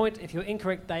correct, you get a point. If you're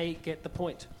incorrect, they get the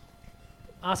point.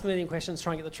 Ask me any questions,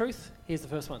 try and get the truth. Here's the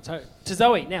first one. So, to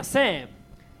Zoe. Now, Sam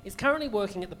is currently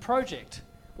working at the project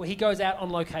where he goes out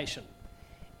on location.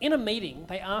 In a meeting,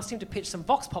 they asked him to pitch some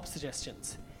Vox Pop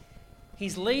suggestions.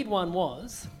 His lead one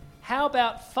was, how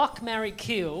about fuck, marry,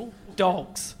 kill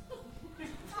dogs?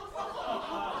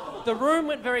 The room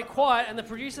went very quiet and the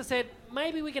producer said,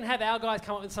 maybe we can have our guys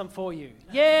come up with some for you.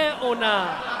 Yeah or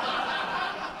nah?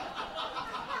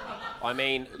 I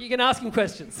mean... You can ask him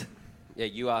questions. Yeah,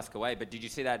 you ask away, but did you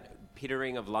see that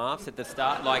pittering of laughs at the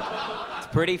start? Like, it's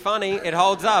pretty funny. It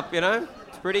holds up, you know?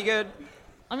 It's pretty good.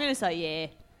 I'm going to say yeah.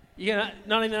 You're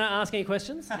not even going to ask any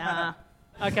questions? Nah.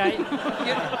 Okay.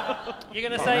 You're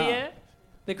going to say yeah?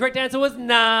 The correct answer was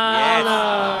nah. Yes.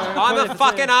 No. I'm a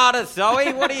fucking artist,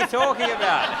 Zoe. What are you talking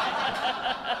about?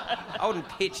 I wouldn't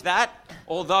pitch that.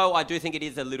 Although I do think it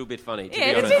is a little bit funny, to be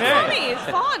honest. It's a bit funny. It's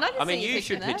fine. I mean, you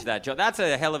should pitch that, John. That's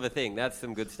a hell of a thing. That's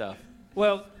some good stuff.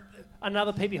 Well,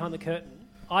 another peek behind the curtain.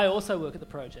 I also work at the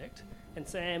project, and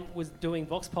Sam was doing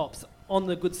Vox Pops on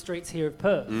the good streets here of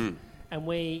Perth. And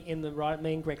me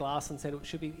and Greg Larson said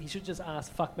he should just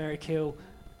ask fuck, marry, kill,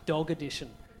 dog edition.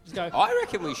 Just go, I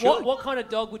reckon we should. What kind of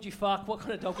dog would you fuck? What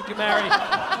kind of dog would you marry?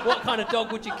 What kind of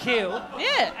dog would you kill?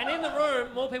 Yeah. And in the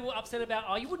room, more people were upset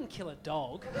about, you wouldn't kill a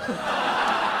dog.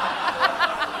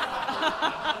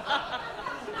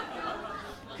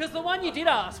 Because the one you did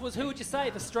ask was, who would you say,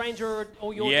 the stranger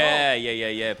or your dog?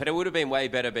 Yeah. But it would have been way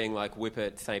better being like, whip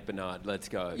it, St. Bernard, let's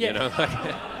go. Yeah. You know?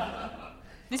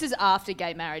 This is after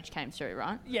gay marriage came through,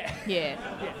 right? Yeah. Yeah.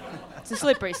 It's a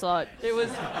slippery slope. It was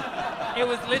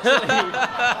literally...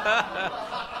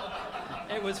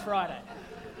 It was Friday.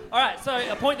 All right, so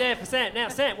a point there for Sam. Now,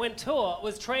 Sam, when Tor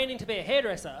was training to be a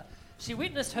hairdresser, she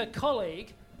witnessed her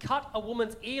colleague cut a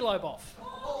woman's earlobe off.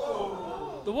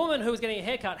 The woman who was getting a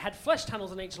haircut had flesh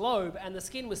tunnels in each lobe and the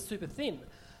skin was super thin.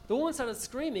 The woman started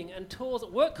screaming and Tor's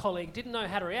work colleague didn't know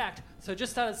how to react, so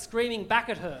just started screaming back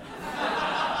at her.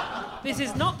 This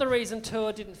is not the reason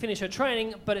Tor didn't finish her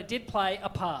training, but it did play a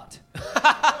part.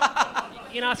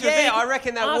 I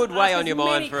reckon that would weigh on your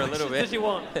mind for a little bit. As you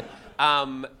want.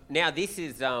 Now, this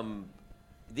is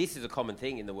a common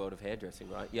thing in the world of hairdressing,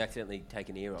 right? You accidentally take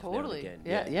an ear off now and Totally. again.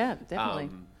 Yeah, definitely.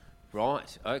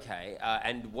 Right. Okay.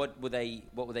 And what were they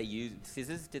use?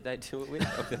 Scissors? Did they do it with?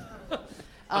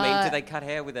 I mean, did they cut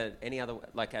hair with any other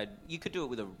you could do it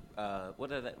with a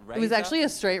what are that? Razor? It was actually a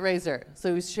straight razor. So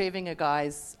he was shaving a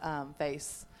guy's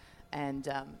face and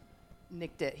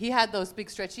nicked it. He had those big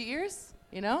stretchy ears,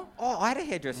 you know? Oh, I had a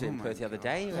hairdresser in Perth the other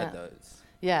day who had Yeah. those.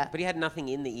 Yeah. But he had nothing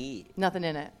in the ear. Nothing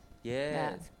in it.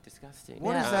 Yeah, it's disgusting.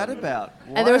 What is that about?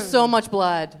 And there was so much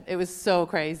blood. It was so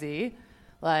crazy.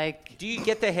 Like, Do you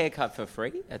get the haircut for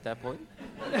free at that point?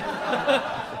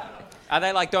 Are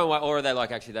they like, don't worry, or are they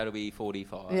like, actually, that'll be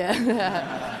 45?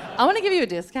 yeah. I want to give you a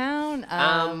discount.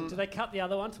 Do they cut the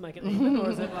other one to make it even,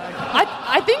 or is it like...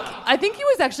 I think he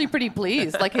was actually pretty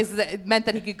pleased. Like, it meant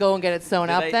that he could go and get it sewn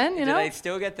up then, you know? Do they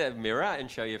still get the mirror and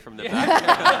show you from the back?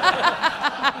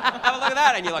 Have a look at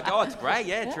that. And you're like, oh, it's great.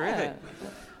 Yeah, terrific.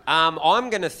 I'm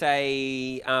going to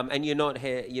say, and you're not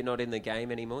in the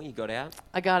game anymore. You got out?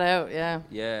 I got out, yeah.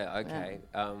 Yeah, okay.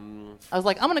 I was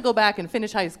like, I'm going to go back and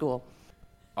finish high school.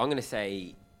 I'm going to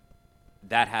say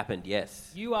that happened,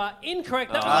 yes. You are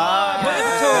incorrect. That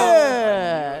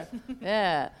was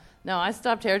Yeah. No, I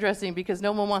stopped hairdressing because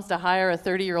no one wants to hire a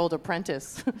 30-year-old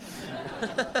apprentice.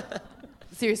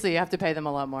 Seriously, you have to pay them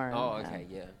a lot more. Oh, okay,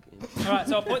 yeah. All right,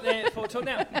 so I'll point there for talk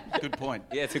now. Good point.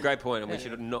 Yeah, it's a great point, and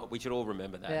we should all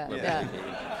remember that. Yeah, when yeah.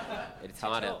 It's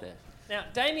hard out there. Now,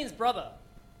 Damien's brother,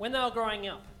 when they were growing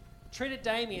up, treated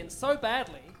Damien so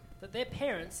badly that their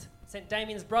parents sent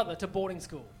Damien's brother to boarding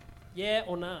school. Yeah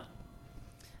or nah?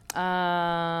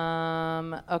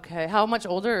 Okay. How much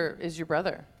older is your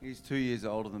brother? He's 2 years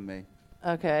older than me.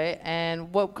 Okay.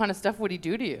 And what kind of stuff would he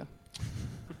do to you?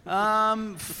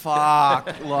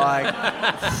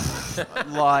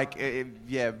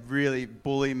 Really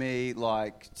bully me,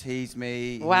 tease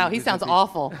me. Wow, he sounds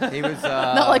awful. He was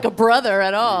not like a brother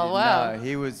at all. Wow. No,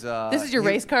 he was. This is your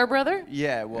race car brother?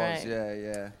 Yeah, it was. Right.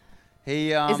 Yeah.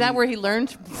 He. Is that where he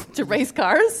learned to race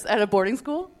cars at a boarding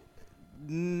school?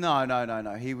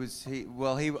 No. He was. We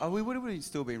would have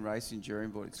still been racing during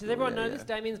boarding school. Does everyone know this?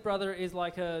 Damien's brother is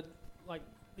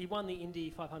he won the Indy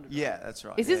 500. Yeah, that's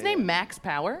right. Is his name Max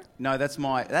Power? No, that's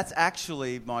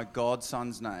actually my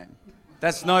godson's name.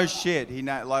 That's no shit.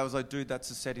 I was like, dude,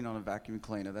 that's a setting on a vacuum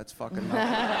cleaner. That's fucking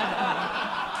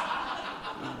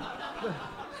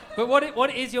But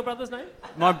what is your brother's name?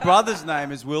 My brother's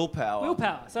name is Willpower.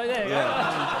 Willpower. So there you go.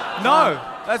 No,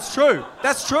 that's true.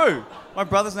 That's true. My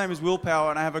brother's name is Willpower,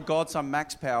 and I have a godson,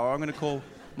 Max Power. I'm going to call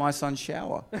my son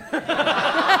Shower.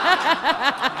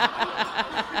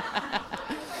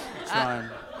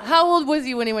 How old was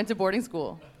he when he went to boarding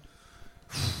school?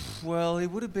 Well, he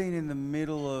would have been in the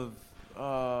middle of,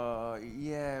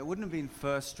 it wouldn't have been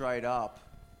first straight up.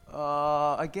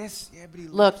 I guess, yeah, but he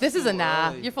Look, this is a still nah.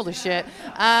 early. You're full of shit.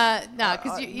 Nah,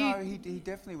 because No, he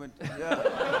definitely went.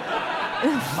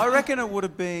 Yeah. I reckon it would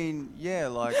have been,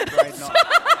 grade 9.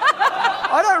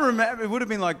 I don't remember. It would have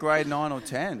been like grade 9 or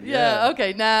 10. Yeah,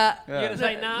 okay, nah. You're going to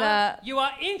say nah? Nah. You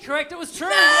are incorrect. It was true.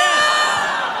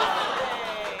 Yes.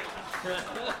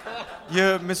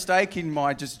 You're mistaking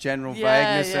my just general Yeah,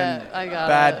 vagueness yeah, and I got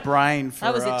bad it. brain for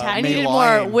That was a me I needed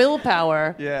lying. more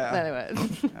willpower. Yeah. Anyway.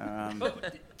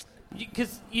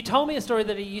 Because you told me a story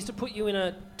that he used to put you in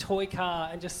a toy car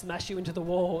and just smash you into the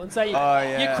wall and say,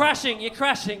 you're crashing. Yeah.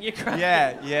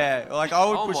 Like I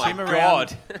would Oh push my him around,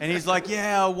 God. and he's like,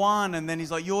 "Yeah, I won," and then he's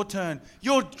like, "Your turn.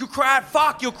 You're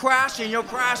fuck, you're crashing.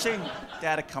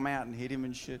 Dad would come out and hit him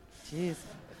and shit. Jeez.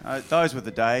 Those were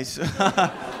the days.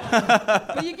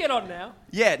 But you get on now.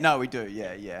 Yeah, no, we do.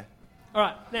 Yeah. All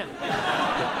right, now,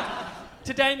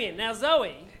 to Damien. Now,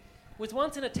 Zoe was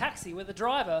once in a taxi where the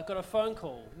driver got a phone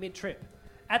call mid-trip.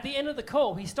 At the end of the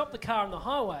call, he stopped the car on the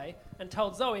highway and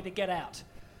told Zoe to get out.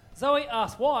 Zoe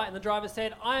asked why, and the driver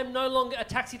said, I am no longer a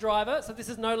taxi driver, so this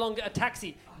is no longer a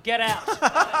taxi. Get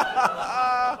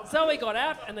out. Zoe got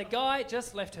out, and the guy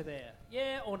just left her there.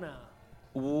 Yeah or nah?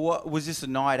 What was this a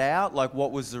night out? Like,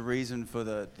 what was the reason for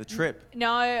the trip?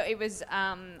 No, it was,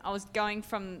 I was going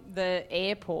from the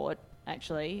airport,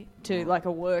 actually, to like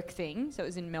a work thing. So it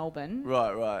was in Melbourne.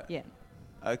 Right. Yeah.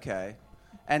 Okay.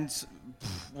 And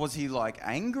was he like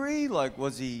angry? Like,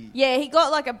 was he? Yeah, he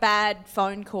got like a bad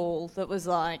phone call that was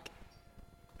like.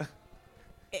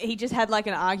 He just had like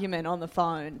an argument on the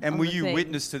phone. And on were the you thing.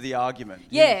 witness to the argument?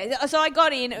 Yeah, so I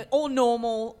got in, all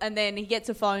normal, and then he gets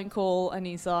a phone call and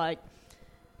he's like,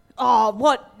 oh,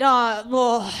 what?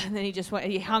 And then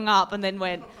he hung up and then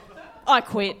went, I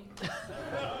quit.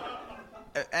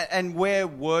 And where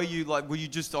were you? Like, were you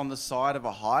just on the side of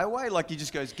a highway? Like, he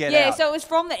just goes, get out. Yeah, so it was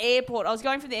from the airport. I was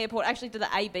going from the airport actually to the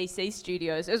ABC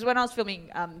studios. It was when I was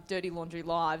filming Dirty Laundry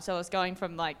Live, so I was going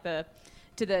from the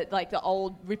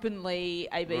old Ripon Lee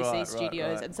ABC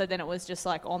studios, right. and so then it was just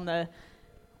like on the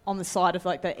side of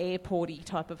like the airporty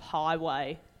type of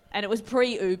highway, and it was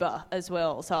pre-Uber as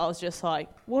well. So I was just like,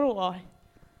 what do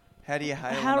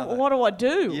I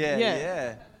do?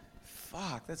 Yeah.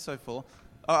 Fuck, that's so full.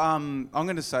 I'm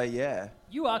going to say yeah.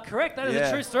 You are correct. That is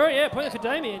a true story. Yeah, point it for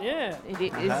Damien. Yeah,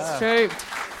 It's true.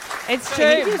 It's So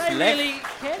true. he just really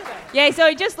cared about it. Yeah, so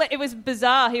he just it was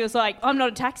bizarre. He was like, I'm not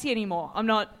a taxi anymore. I'm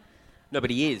not. No, but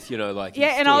he is, like... Yeah,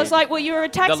 he's and I was still- like, well, you were a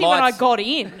taxi when I got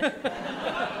in.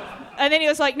 And then he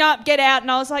was like, no, get out. And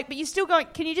I was like, but you're still going,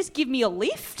 can you just give me a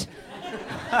lift?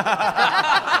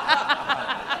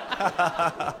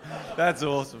 That's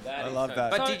awesome. I love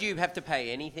that. But did you have to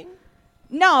pay anything?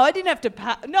 No, I didn't have to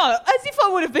pay. No, as if I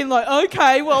would have been like,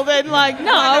 okay, well then, like,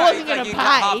 no, I wasn't going to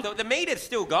pay. The meter's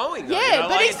still going, though, Yeah,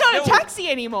 but he's not a taxi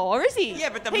anymore, is he? Yeah,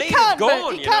 but the he meter's can't,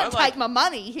 gone, He you can't know, take like- my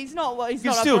money. He's not. He's You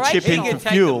not can still chip in operational. for can take the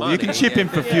fuel. money, You can chip in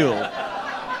for fuel.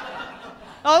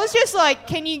 I was just like,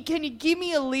 can you give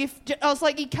me a lift? I was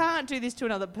like, you can't do this to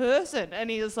another person. And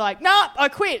he was like, no, I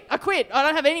quit. I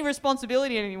don't have any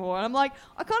responsibility anymore. And I'm like,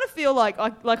 I kind of feel like I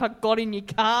got in your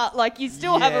car. Like, you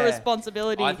still have a Yeah.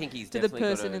 responsibility I think he's to the definitely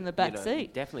person got a, in the back you know,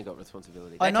 seat. Definitely got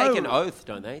responsibility. I They take know- an oath,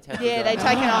 don't they? Yeah, they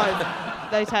take an oath.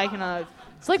 They take an oath.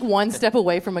 It's like one step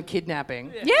away from a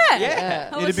kidnapping. Yeah.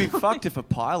 I It'd was be like- fucked if a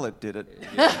pilot did it.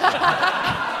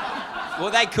 Well,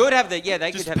 they could have the... Yeah,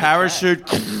 they Just could have parachute.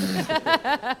 All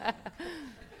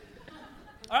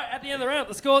right, at the end of the round,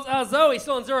 the scores are Zoe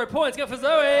still on 0 points. Go for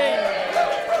Zoe.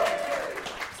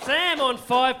 Sam on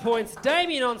 5 points.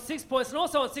 Damien on 6 points. And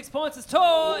also on 6 points is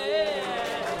Tor.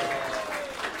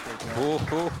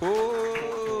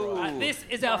 Right, this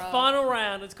is our final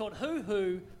round. It's called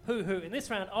Who. In this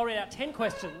round, I'll read out 10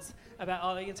 questions about...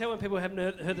 Oh, you can tell when people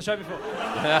haven't heard the show before.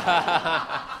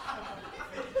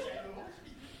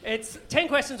 It's 10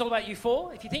 questions all about you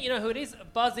four. If you think you know who it is,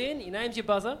 buzz in. Your name's your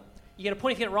buzzer. You get a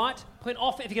point if you get it right, point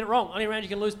off if you get it wrong. Only round you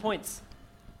can lose points.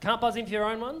 Can't buzz in for your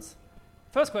own ones.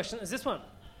 First question is this one.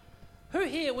 Who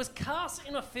here was cast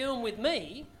in a film with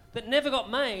me that never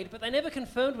got made, but they never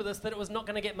confirmed with us that it was not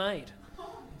going to get made?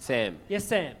 Sam. Yes,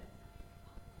 Sam.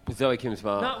 Zoe Kim's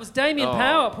mum. No, it was Damien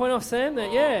Power. Point off Sam there,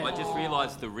 yeah. I just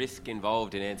realised the risk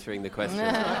involved in answering the question.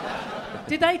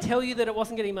 Did they tell you that it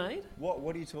wasn't getting made?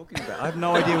 What are you talking about? I have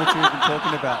no idea what you're even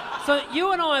talking about. So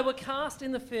you and I were cast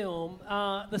in the film,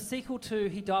 the sequel to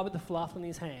He Died with the Fluff in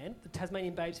His Hand, the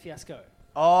Tasmanian Babes fiasco.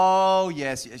 Oh,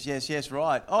 yes,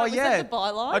 right. Oh, was yeah. that the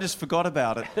byline? I just forgot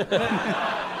about it.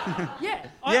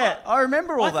 Yeah. I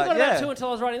remember all I that, forgot yeah. about it too until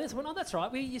I was writing this. I went, oh, that's right.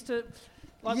 We used to...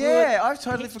 Like, Yeah, I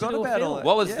totally picked to forgot do a about film. all that.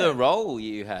 What was Yeah. the role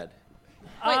you had?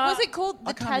 Wait, was it called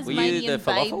the can't- Were you the Tasmanian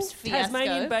falafel? Babes fiasco?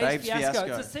 Tasmanian Babes Babes fiasco.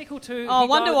 fiasco. It's a sequel to... Oh, I He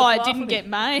wonder Died why with it the didn't Fluff get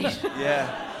made.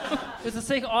 Yeah. It was a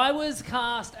sequel. I was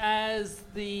cast as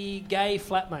the gay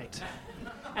flatmate.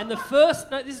 And the first...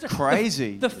 No, this is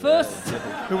Crazy. The first...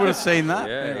 Who would have seen that?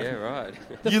 Yeah, right.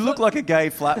 You look like a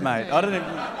gay flatmate. I don't even...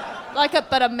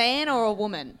 But a man or a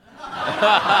woman?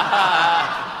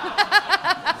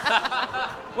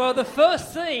 Well, the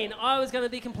first scene, I was going to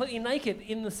be completely naked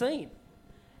in the scene.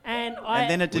 And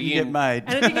then it didn't you- get made.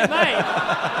 And it didn't get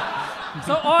made.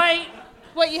 So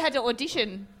Wait, you had to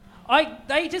audition?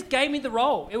 they just gave me the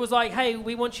role. It was like, hey,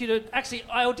 we want you to... Actually,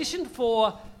 I auditioned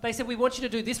for... They said, we want you to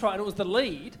do this role, and it was the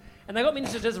lead. And they got me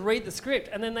to just read the script.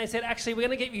 And then they said, actually, we're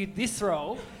going to get you this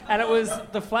role. And it was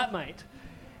the flatmate.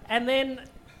 And then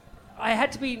I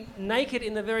had to be naked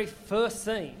in the very first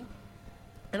scene.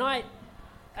 And I,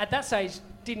 at that stage,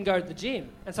 didn't go to the gym.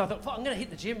 And so I thought, I'm going to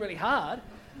hit the gym really hard.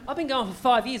 I've been going for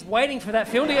 5 years waiting for that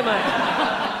film to get made.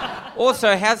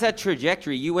 Also, how's that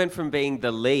trajectory? You went from being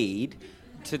the lead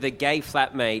to the gay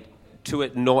flatmate to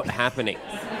it not happening.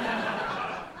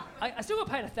 I still got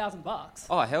paid $1,000.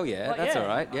 Oh, hell yeah. Like, That's yeah. all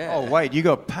right, yeah. Oh, wait, you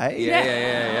got paid?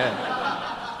 Yeah.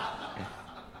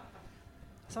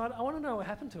 So I want to know what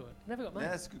happened to it. Never got made.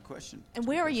 Yeah, that's a good question. And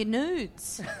where are your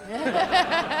nudes?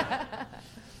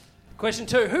 Question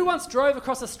 2. Who once drove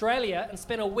across Australia and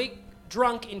spent a week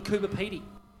drunk in Coober Pedy?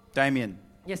 Damien.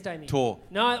 Yes, Damien. Tor.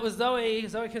 No, it was Zoe.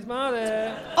 Zoe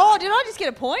Kuzmada. Oh, did I just get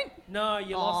a point? No,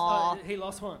 you lost. He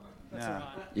lost one. That's all right.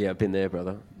 Yeah, I've been there,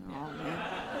 brother.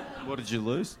 What did you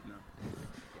lose?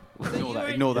 No. So you were-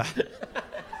 Ignore that.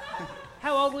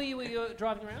 How old were you when you were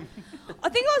driving around? I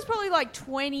think I was probably like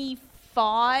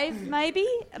 25 maybe,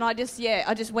 and I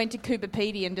just went to Cooper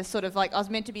Pedy and just sort of like, I was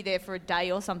meant to be there for a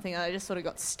day or something, and I just sort of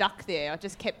got stuck there. I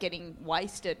just kept getting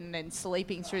wasted and then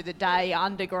sleeping through the day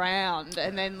underground,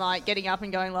 and then like getting up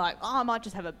and going like, oh, I might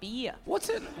just have a beer. What's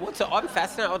it? I'm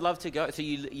fascinated. I'd love to go. So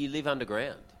you live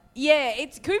underground? Yeah,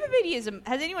 it's Cooper Pedy has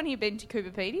anyone here been to Cooper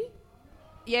Pedy?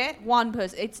 Yeah, one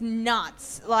person. It's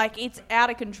nuts. Like, it's out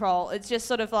of control. It's just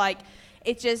sort of like,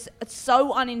 it's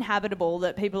so uninhabitable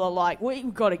that people are like,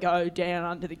 we've got to go down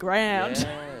under the ground.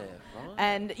 Yeah, right.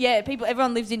 And yeah,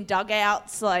 everyone lives in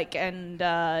dugouts, like, and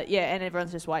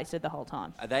everyone's just wasted the whole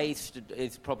time. Are they?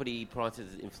 Is property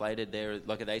prices inflated there?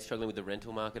 Like, are they struggling with the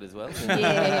rental market as well?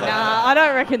 Yeah, nah, I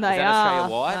don't reckon they Is that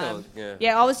are. Australia-wide? Or, yeah.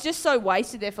 Yeah, I was just so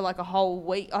wasted there for like a whole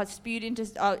week. I spewed into.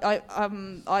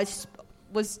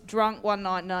 Was drunk one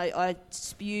night and I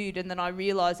spewed, and then I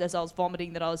realised as I was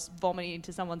vomiting that I was vomiting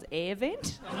into someone's air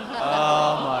vent. Oh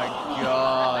my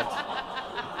God.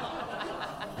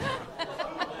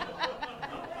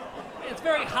 It's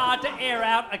very hard to air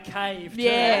out a cave. Too.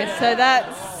 Yeah, so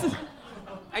that's.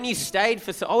 And you stayed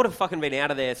for. I would have fucking been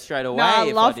out of there straight away. No, I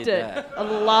if loved I did it. That. I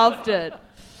loved it.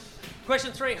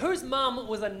 Question 3: whose mum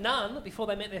was a nun before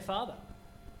they met their father?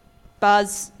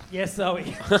 Buzz. Yes,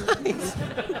 Zoe.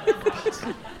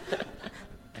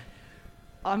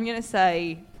 I'm going to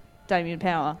say Damien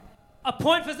Power. A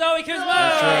point for Zoe Kuzma.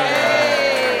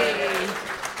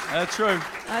 That's true.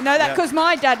 I know that because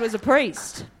my dad was a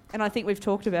priest, and I think we've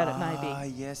talked about it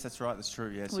maybe. Yes, that's right. That's true.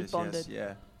 Yes, We've bonded.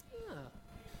 yes, yeah.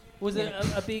 Was it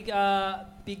a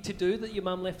big to-do that your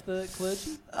mum left the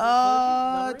clergy?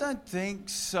 I don't think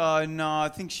so. No, I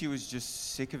think she was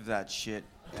just sick of that shit.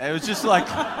 It was just like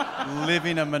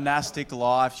living a monastic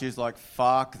life. She was like,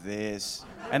 fuck this.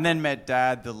 And then met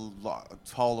Dad, the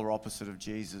polar opposite of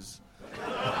Jesus.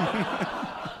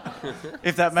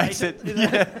 If that makes it.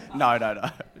 Yeah. No.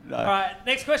 All right,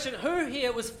 next question. Who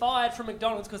here was fired from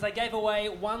McDonald's because they gave away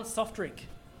one soft drink?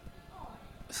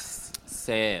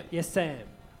 Sam. Yes, Sam.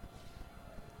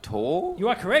 Tor? You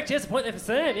are correct. Yes, a point there for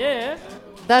Sam. Yeah.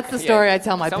 That's the story I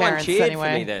tell my Someone parents cheered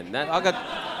anyway. for me then.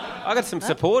 I got some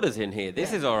supporters in here.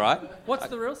 This is all right. What's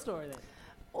the real story then?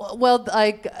 Well,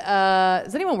 like,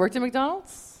 has anyone worked at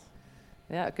McDonald's?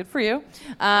 Yeah, good for you.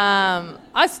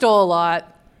 I stole a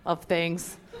lot of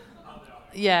things.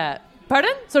 Yeah.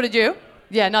 Pardon? So did you?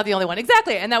 Yeah, not the only one.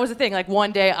 Exactly. And that was the thing. Like,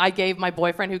 one day I gave my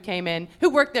boyfriend who came in, who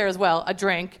worked there as well, a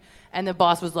drink. And the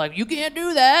boss was like, you can't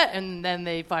do that. And then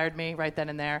they fired me right then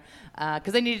and there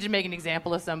because they needed to make an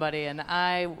example of somebody. And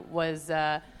I was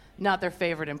not their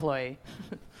favorite employee.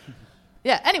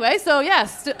 Yeah, anyway, so yeah,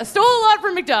 stole a lot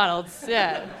from McDonald's.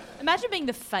 Yeah. Imagine being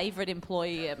the favourite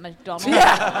employee at McDonald's.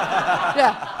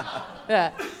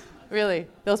 Yeah. Really,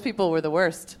 those people were the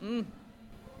worst.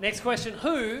 Next question.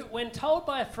 Who, when told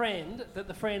by a friend that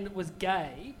the friend was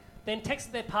gay, then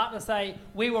texted their partner say,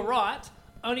 we were right,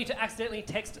 only to accidentally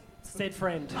text said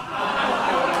friend?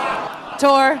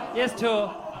 Tor. Yes,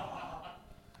 Tor.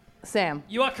 Sam.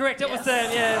 You are correct. It was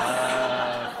Sam,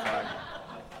 yes.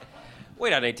 We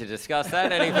don't need to discuss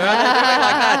that any further.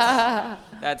 Like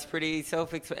that's pretty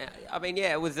self-explanatory. I mean,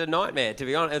 yeah, it was a nightmare, to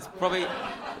be honest. It's probably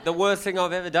the worst thing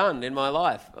I've ever done in my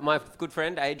life. My good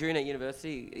friend, Adrian, at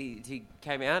university, he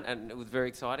came out, and it was very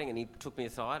exciting, and he took me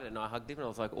aside, and I hugged him, and I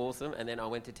was like, awesome. And then I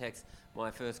went to text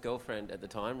my first girlfriend at the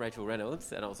time, Rachel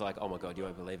Reynolds, and I was like, oh, my God, you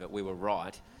won't believe it. We were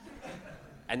right.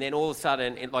 And then all of a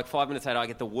sudden, like 5 minutes later, I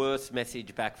get the worst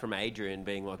message back from Adrian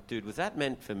being like, dude, was that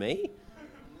meant for me?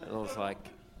 And I was like...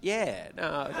 Yeah,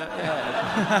 no,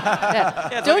 yeah.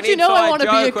 Yeah, Don't like you know I want to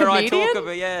be a where I comedian? talk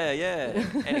about, yeah.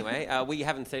 Anyway, we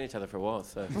haven't seen each other for a while,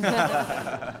 so.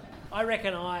 I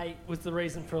reckon I was the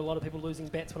reason for a lot of people losing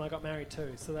bets when I got married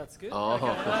too, so that's good. Oh.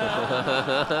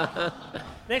 Okay.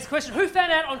 Next question. Who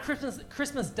found out on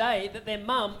Christmas Day that their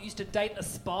mum used to date a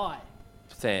spy?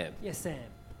 Sam. Yes, Sam.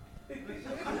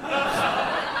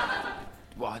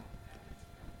 What?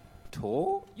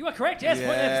 Tor? You are correct, yes. Point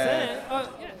there for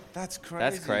Sam. Yeah. That's crazy.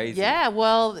 That's crazy. Yeah,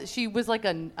 well, she was like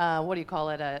a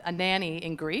nanny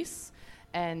in Greece.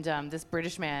 And this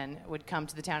British man would come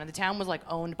to the town. And the town was like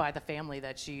owned by the family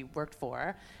that she worked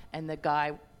for. And the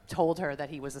guy told her that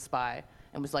he was a spy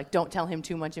and was like, don't tell him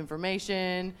too much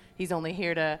information. He's only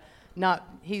here to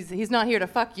he's not here to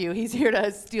fuck you. He's here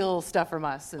to steal stuff from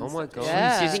us. And Oh my God.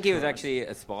 Yeah. Do you think he was actually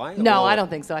a spy? No, or- I don't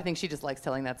think so. I think she just likes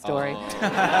telling that story. Oh.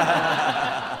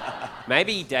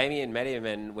 Maybe Damien met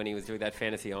him when he was doing that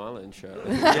Fantasy Island show.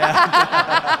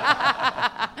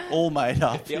 All made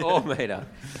up. Yeah, all made up.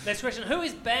 Next question. Who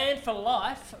is banned for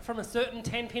life from a certain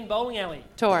 10-pin bowling alley?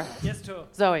 Tor. Yes, Tor.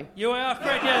 Zoe. You are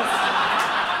correct, yes.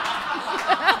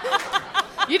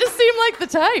 You just seem like the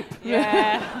type.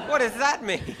 Yeah. What does that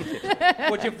mean?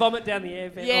 Would you vomit down the air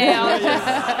vent? Yeah, I was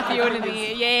just spewing in the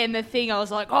air. Yeah, and the thing, I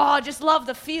was like, oh, I just love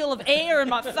the feel of air in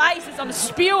my face as I'm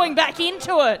spewing back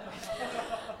into it.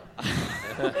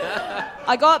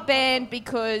 I got banned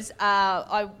because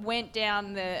I went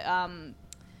down the...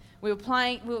 we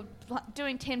were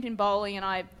doing 10-pin bowling, and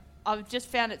I just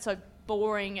found it so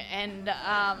boring, and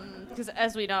because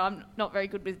as we know, I'm not very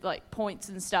good with like points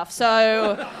and stuff,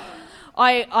 so...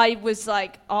 I was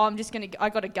like, I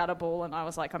got a gutter ball, and I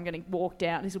was like, I'm going to walk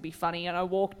down, this will be funny, and I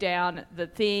walked down the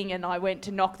thing, and I went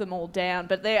to knock them all down,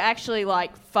 but they're actually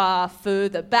like far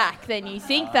further back than you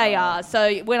think they are,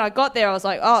 so when I got there, I was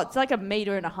like, oh, it's like 1.5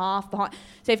 meters behind, so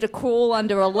you have to crawl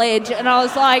under a ledge, and I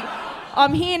was like,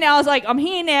 I'm here now,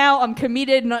 I'm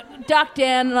committed, and I ducked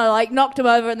down, and I like knocked him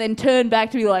over, and then turned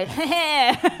back to be like,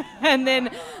 and then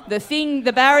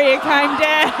the barrier came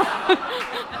down,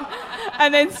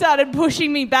 and then started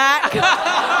pushing me back.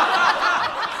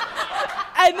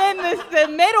 And then the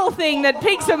metal thing that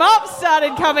picks him up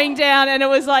started coming down, and it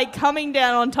was like coming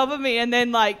down on top of me, and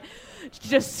then like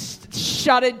just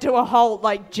shuddered to a halt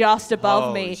like just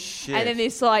above me. Shit. And then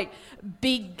this like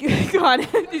big kind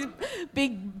of this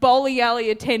big bowling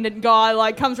alley attendant guy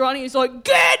like comes running, he's like,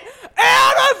 get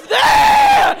out of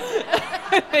there!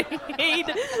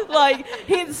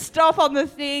 he'd stop on the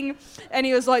thing, and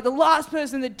he was like, the last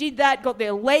person that did that got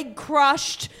their leg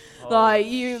crushed.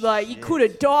 You could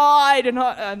have died,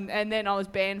 and then I was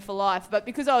banned for life. But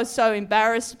because I was so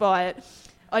embarrassed by it,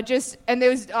 I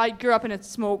grew up in a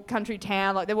small country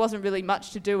town, like there wasn't really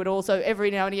much to do at all, so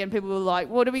every now and again people were like,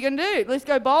 what are we going to do? Let's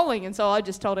go bowling. And so I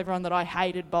just told everyone that I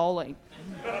hated bowling.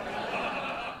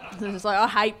 It's like, I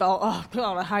hate bowling. Oh,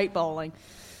 God, I hate bowling.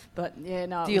 But, yeah,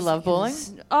 no. Do you love bowling?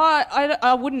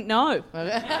 I wouldn't know.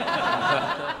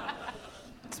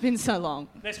 It's been so long.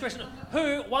 Next question.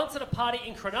 Who, once at a party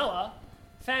in Cronulla,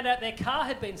 found out their car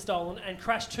had been stolen and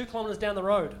crashed 2 kilometres down the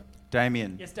road?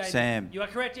 Damien. Yes, Damien. Sam. You are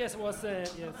correct, yes, it was Sam,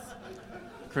 yes.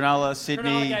 Cronulla, Sydney.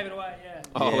 Cronulla gave it away, yeah.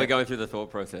 Oh, we're going through the thought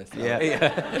process.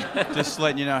 Yeah. Just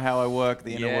letting you know how I work,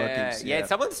 the inner workings. Yeah,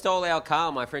 someone stole our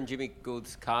car. My friend Jimmy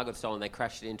Gould's car got stolen. They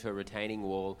crashed it into a retaining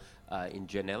wall in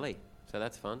Janelli. So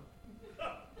that's fun.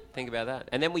 Think about that.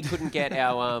 And then we couldn't get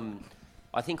our...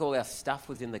 I think all our stuff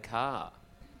was in the car.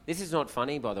 This is not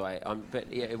funny, by the way,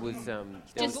 but yeah, it was... I'm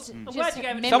glad you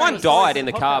gave it. Someone died in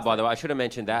the car, by the way. I should have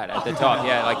mentioned that at the top.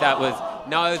 Yeah, like that was...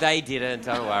 No, they didn't.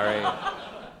 Don't worry.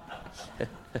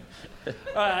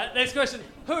 All right, next question.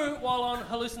 Who, while on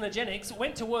hallucinogenics,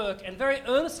 went to work and very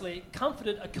earnestly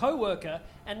comforted a co-worker,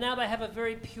 and now they have a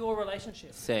very pure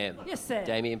relationship? Sam. Yes, Sam.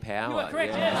 Damien Power. You are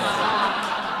correct, yes.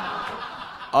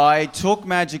 I took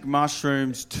magic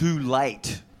mushrooms too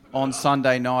late on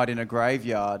Sunday night in a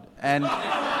graveyard. And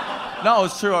no,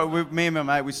 it's true. Me and my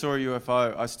mate, we saw a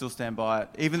UFO. I still stand by it.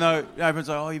 Even though everyone's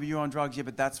like, oh, you're on drugs. Yeah,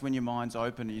 but that's when your mind's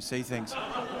open and you see things.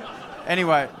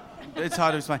 Anyway, it's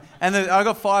hard to explain. And I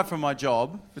got fired from my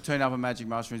job for turning up on magic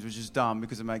mushrooms, which is dumb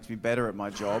because it makes me better at my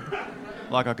job.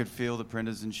 Like I could feel the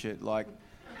printers and shit. Like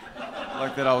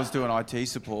that I was doing IT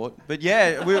support. But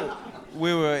yeah, we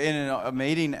were in a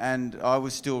meeting and I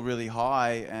was still really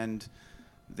high, and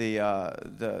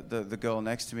the girl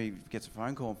next to me gets a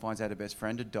phone call and finds out her best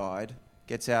friend had died,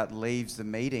 gets out, leaves the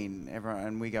meeting,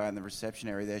 and we go in the reception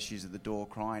area there, she's at the door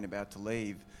crying, about to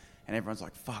leave, and everyone's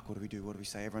like, fuck, what do we do, what do we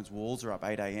say? Everyone's walls are up,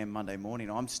 8 a.m. Monday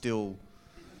morning. I'm still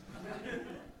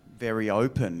very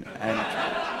open and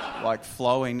like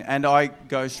flowing, and I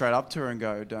go straight up to her and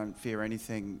go, don't fear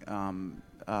anything,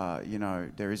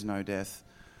 there is no death,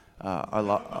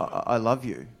 I love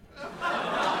you.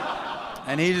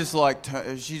 And he just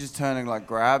she just turned and like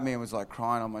grabbed me and was like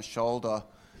crying on my shoulder.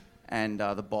 And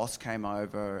the boss came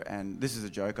over, and this is a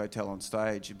joke I tell on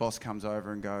stage. The boss comes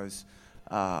over and goes,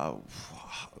 why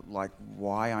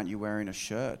aren't you wearing a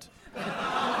shirt?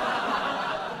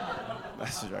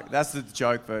 That's a joke. That's the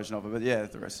joke version of it, but yeah,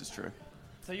 the rest is true.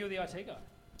 So you were the IT guy?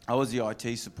 I was the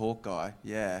IT support guy,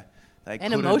 yeah.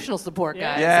 An emotional support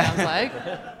guy, yeah. It sounds like.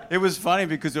 It was funny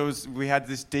because we had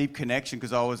this deep connection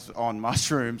because I was on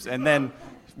mushrooms, and then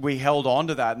we held on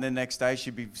to that, and then next day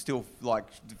she'd be still, like,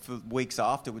 for weeks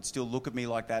after, would still look at me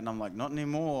like that, and I'm like, not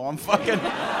anymore, I'm fucking...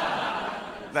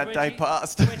 That day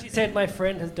passed. When she said, my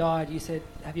friend has died, you said,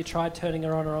 have you tried turning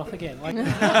her on or off again? Like...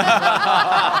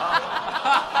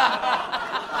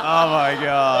 Oh, my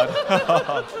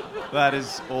God. That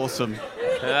is awesome.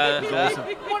 What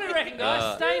do you reckon,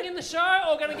 guys? Staying in the show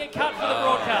or going to get cut for the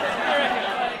broadcast? What do you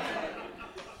reckon?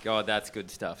 God, that's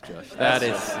good stuff, Josh.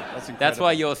 That's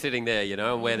why you're sitting there,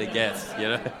 and we're the guests,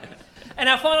 And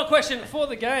our final question for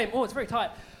the game. Oh, it's very tight.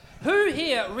 Who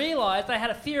here realised they had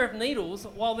a fear of needles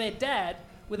while their dad,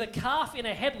 with a calf in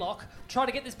a headlock, tried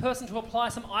to get this person to apply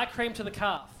some eye cream to the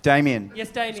calf? Damien. Yes,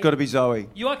 Damien. It's got to be Zoe.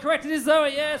 You are correct. It is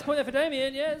Zoe. Yes, point there for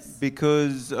Damien. Yes.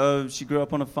 Because she grew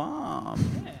up on a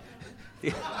farm.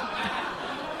 Yep.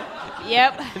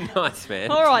 Nice,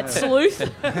 man. All right, sleuth. So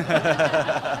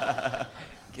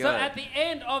at the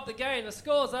end of the game, the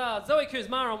scores are Zoe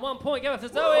Kuzma on 1 point. Give it to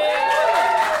Zoe.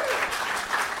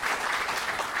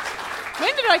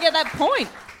 When did I get that point?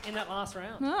 In that last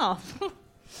round. Oh.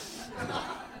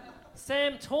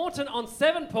 Sam Taunton on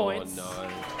 7 points. Oh, no.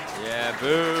 Yeah,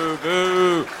 boo,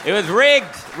 boo. It was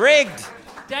rigged.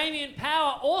 Damien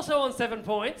Power also on 7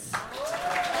 points.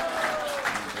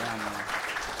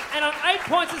 And on 8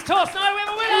 points is Tor Snyder. We have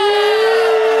a winner!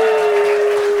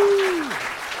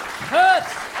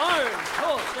 Perth's own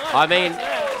Tor Snyder. I mean,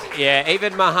 yeah,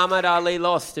 even Muhammad Ali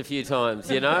lost a few times,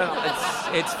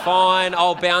 It's fine.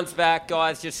 I'll bounce back,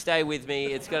 guys. Just stay with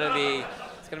me. It's gonna be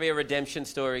a redemption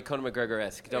story, Conor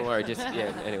McGregor-esque. Don't worry.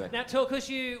 Anyway. Now, Till, because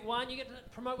you won, you get to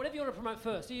promote whatever you want to promote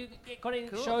first. Do you got any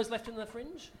shows left in the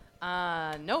Fringe?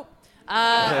 Nope.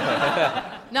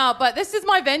 No, but this is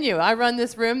my venue. I run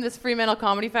this room, this Fremantle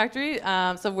Comedy Factory.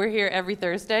 So we're here every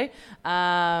Thursday.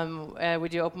 We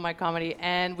do open mic comedy,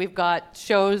 and we've got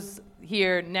shows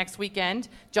here next weekend.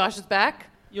 Josh is back.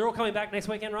 You're all coming back next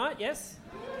weekend, right? Yes?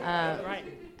 Great.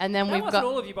 And then that wasn't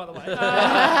all of you, by the way.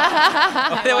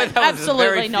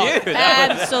 Absolutely not.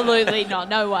 Absolutely not.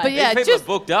 No way. But yeah, These people are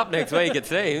booked up next week, it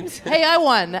seems. Hey, I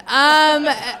won.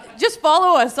 Just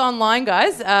follow us online,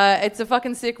 guys. It's a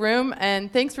fucking sick room,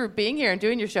 and thanks for being here and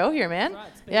doing your show here, man. Right,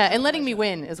 and letting me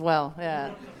win as well.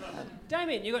 Yeah.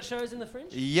 Damien, you got shows in the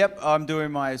Fringe? Yep, I'm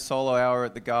doing my solo hour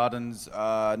at the Gardens,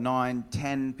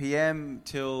 9:10 p.m.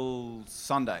 till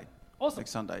Sunday. Awesome.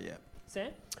 Next Sunday, yeah. Sam?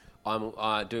 I'm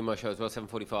doing my show as well,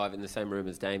 7:45 in the same room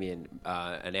as Damien.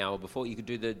 An hour before, you could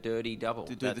do the dirty double.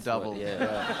 The double.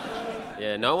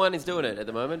 Yeah, no one is doing it at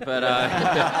the moment, but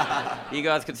you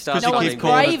guys could start. No one's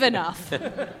brave enough.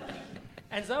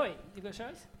 And Zoe, you got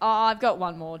shows? Oh, I've got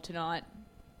one more tonight.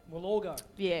 We'll all go.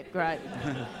 Yeah, great.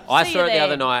 I See saw you it the there.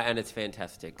 other night, and it's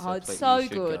fantastic. Oh, it's please, so you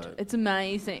should good. go. It's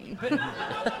amazing.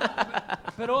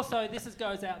 But also, this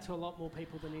goes out to a lot more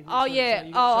people than anything. Oh yeah.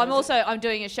 I'm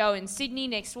doing a show in Sydney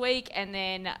next week, and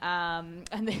then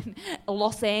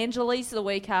Los Angeles the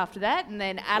week after that, and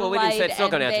then Adelaide. Well, we didn't say it's not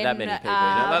going out to that many people.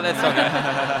 That's not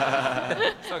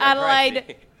going.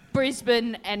 Adelaide,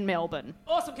 Brisbane, and Melbourne.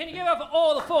 Awesome. Can you give it up for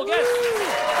all the 4 guests?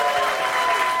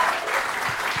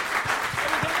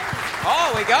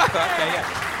 Oh, we go. Okay, yeah.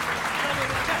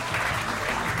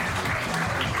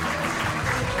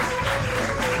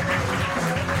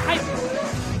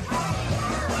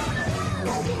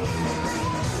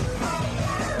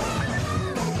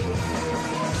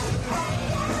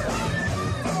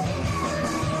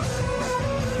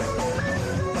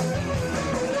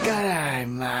 G'day,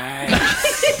 mate.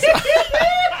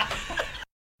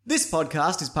 This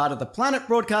podcast is part of the Planet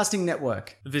Broadcasting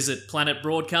Network. Visit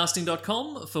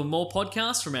planetbroadcasting.com for more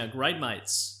podcasts from our great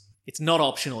mates. It's not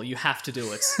optional, you have to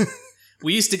do it.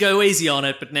 We used to go easy on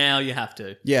it, but now you have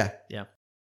to. Yeah. Yeah.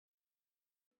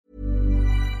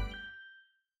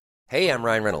 Hey, I'm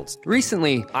Ryan Reynolds.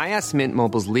 Recently, I asked Mint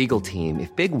Mobile's legal team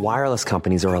if big wireless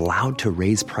companies are allowed to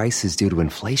raise prices due to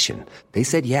inflation. They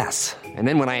said yes. And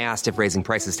then when I asked if raising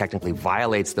prices technically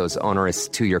violates those onerous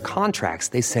 2-year contracts,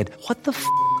 they said, "What the f***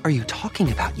 are you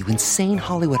talking about, you insane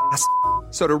Hollywood ass?"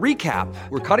 So to recap,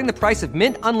 we're cutting the price of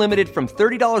Mint Unlimited from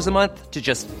 $30 a month to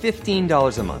just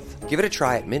 $15 a month. Give it a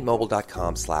try at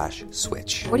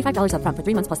mintmobile.com/switch. $45 up front for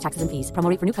 3 months plus taxes and fees. Promo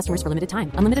rate for new customers for limited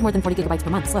time. Unlimited more than 40 gigabytes per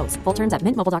month. Slows full terms at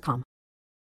mintmobile.com.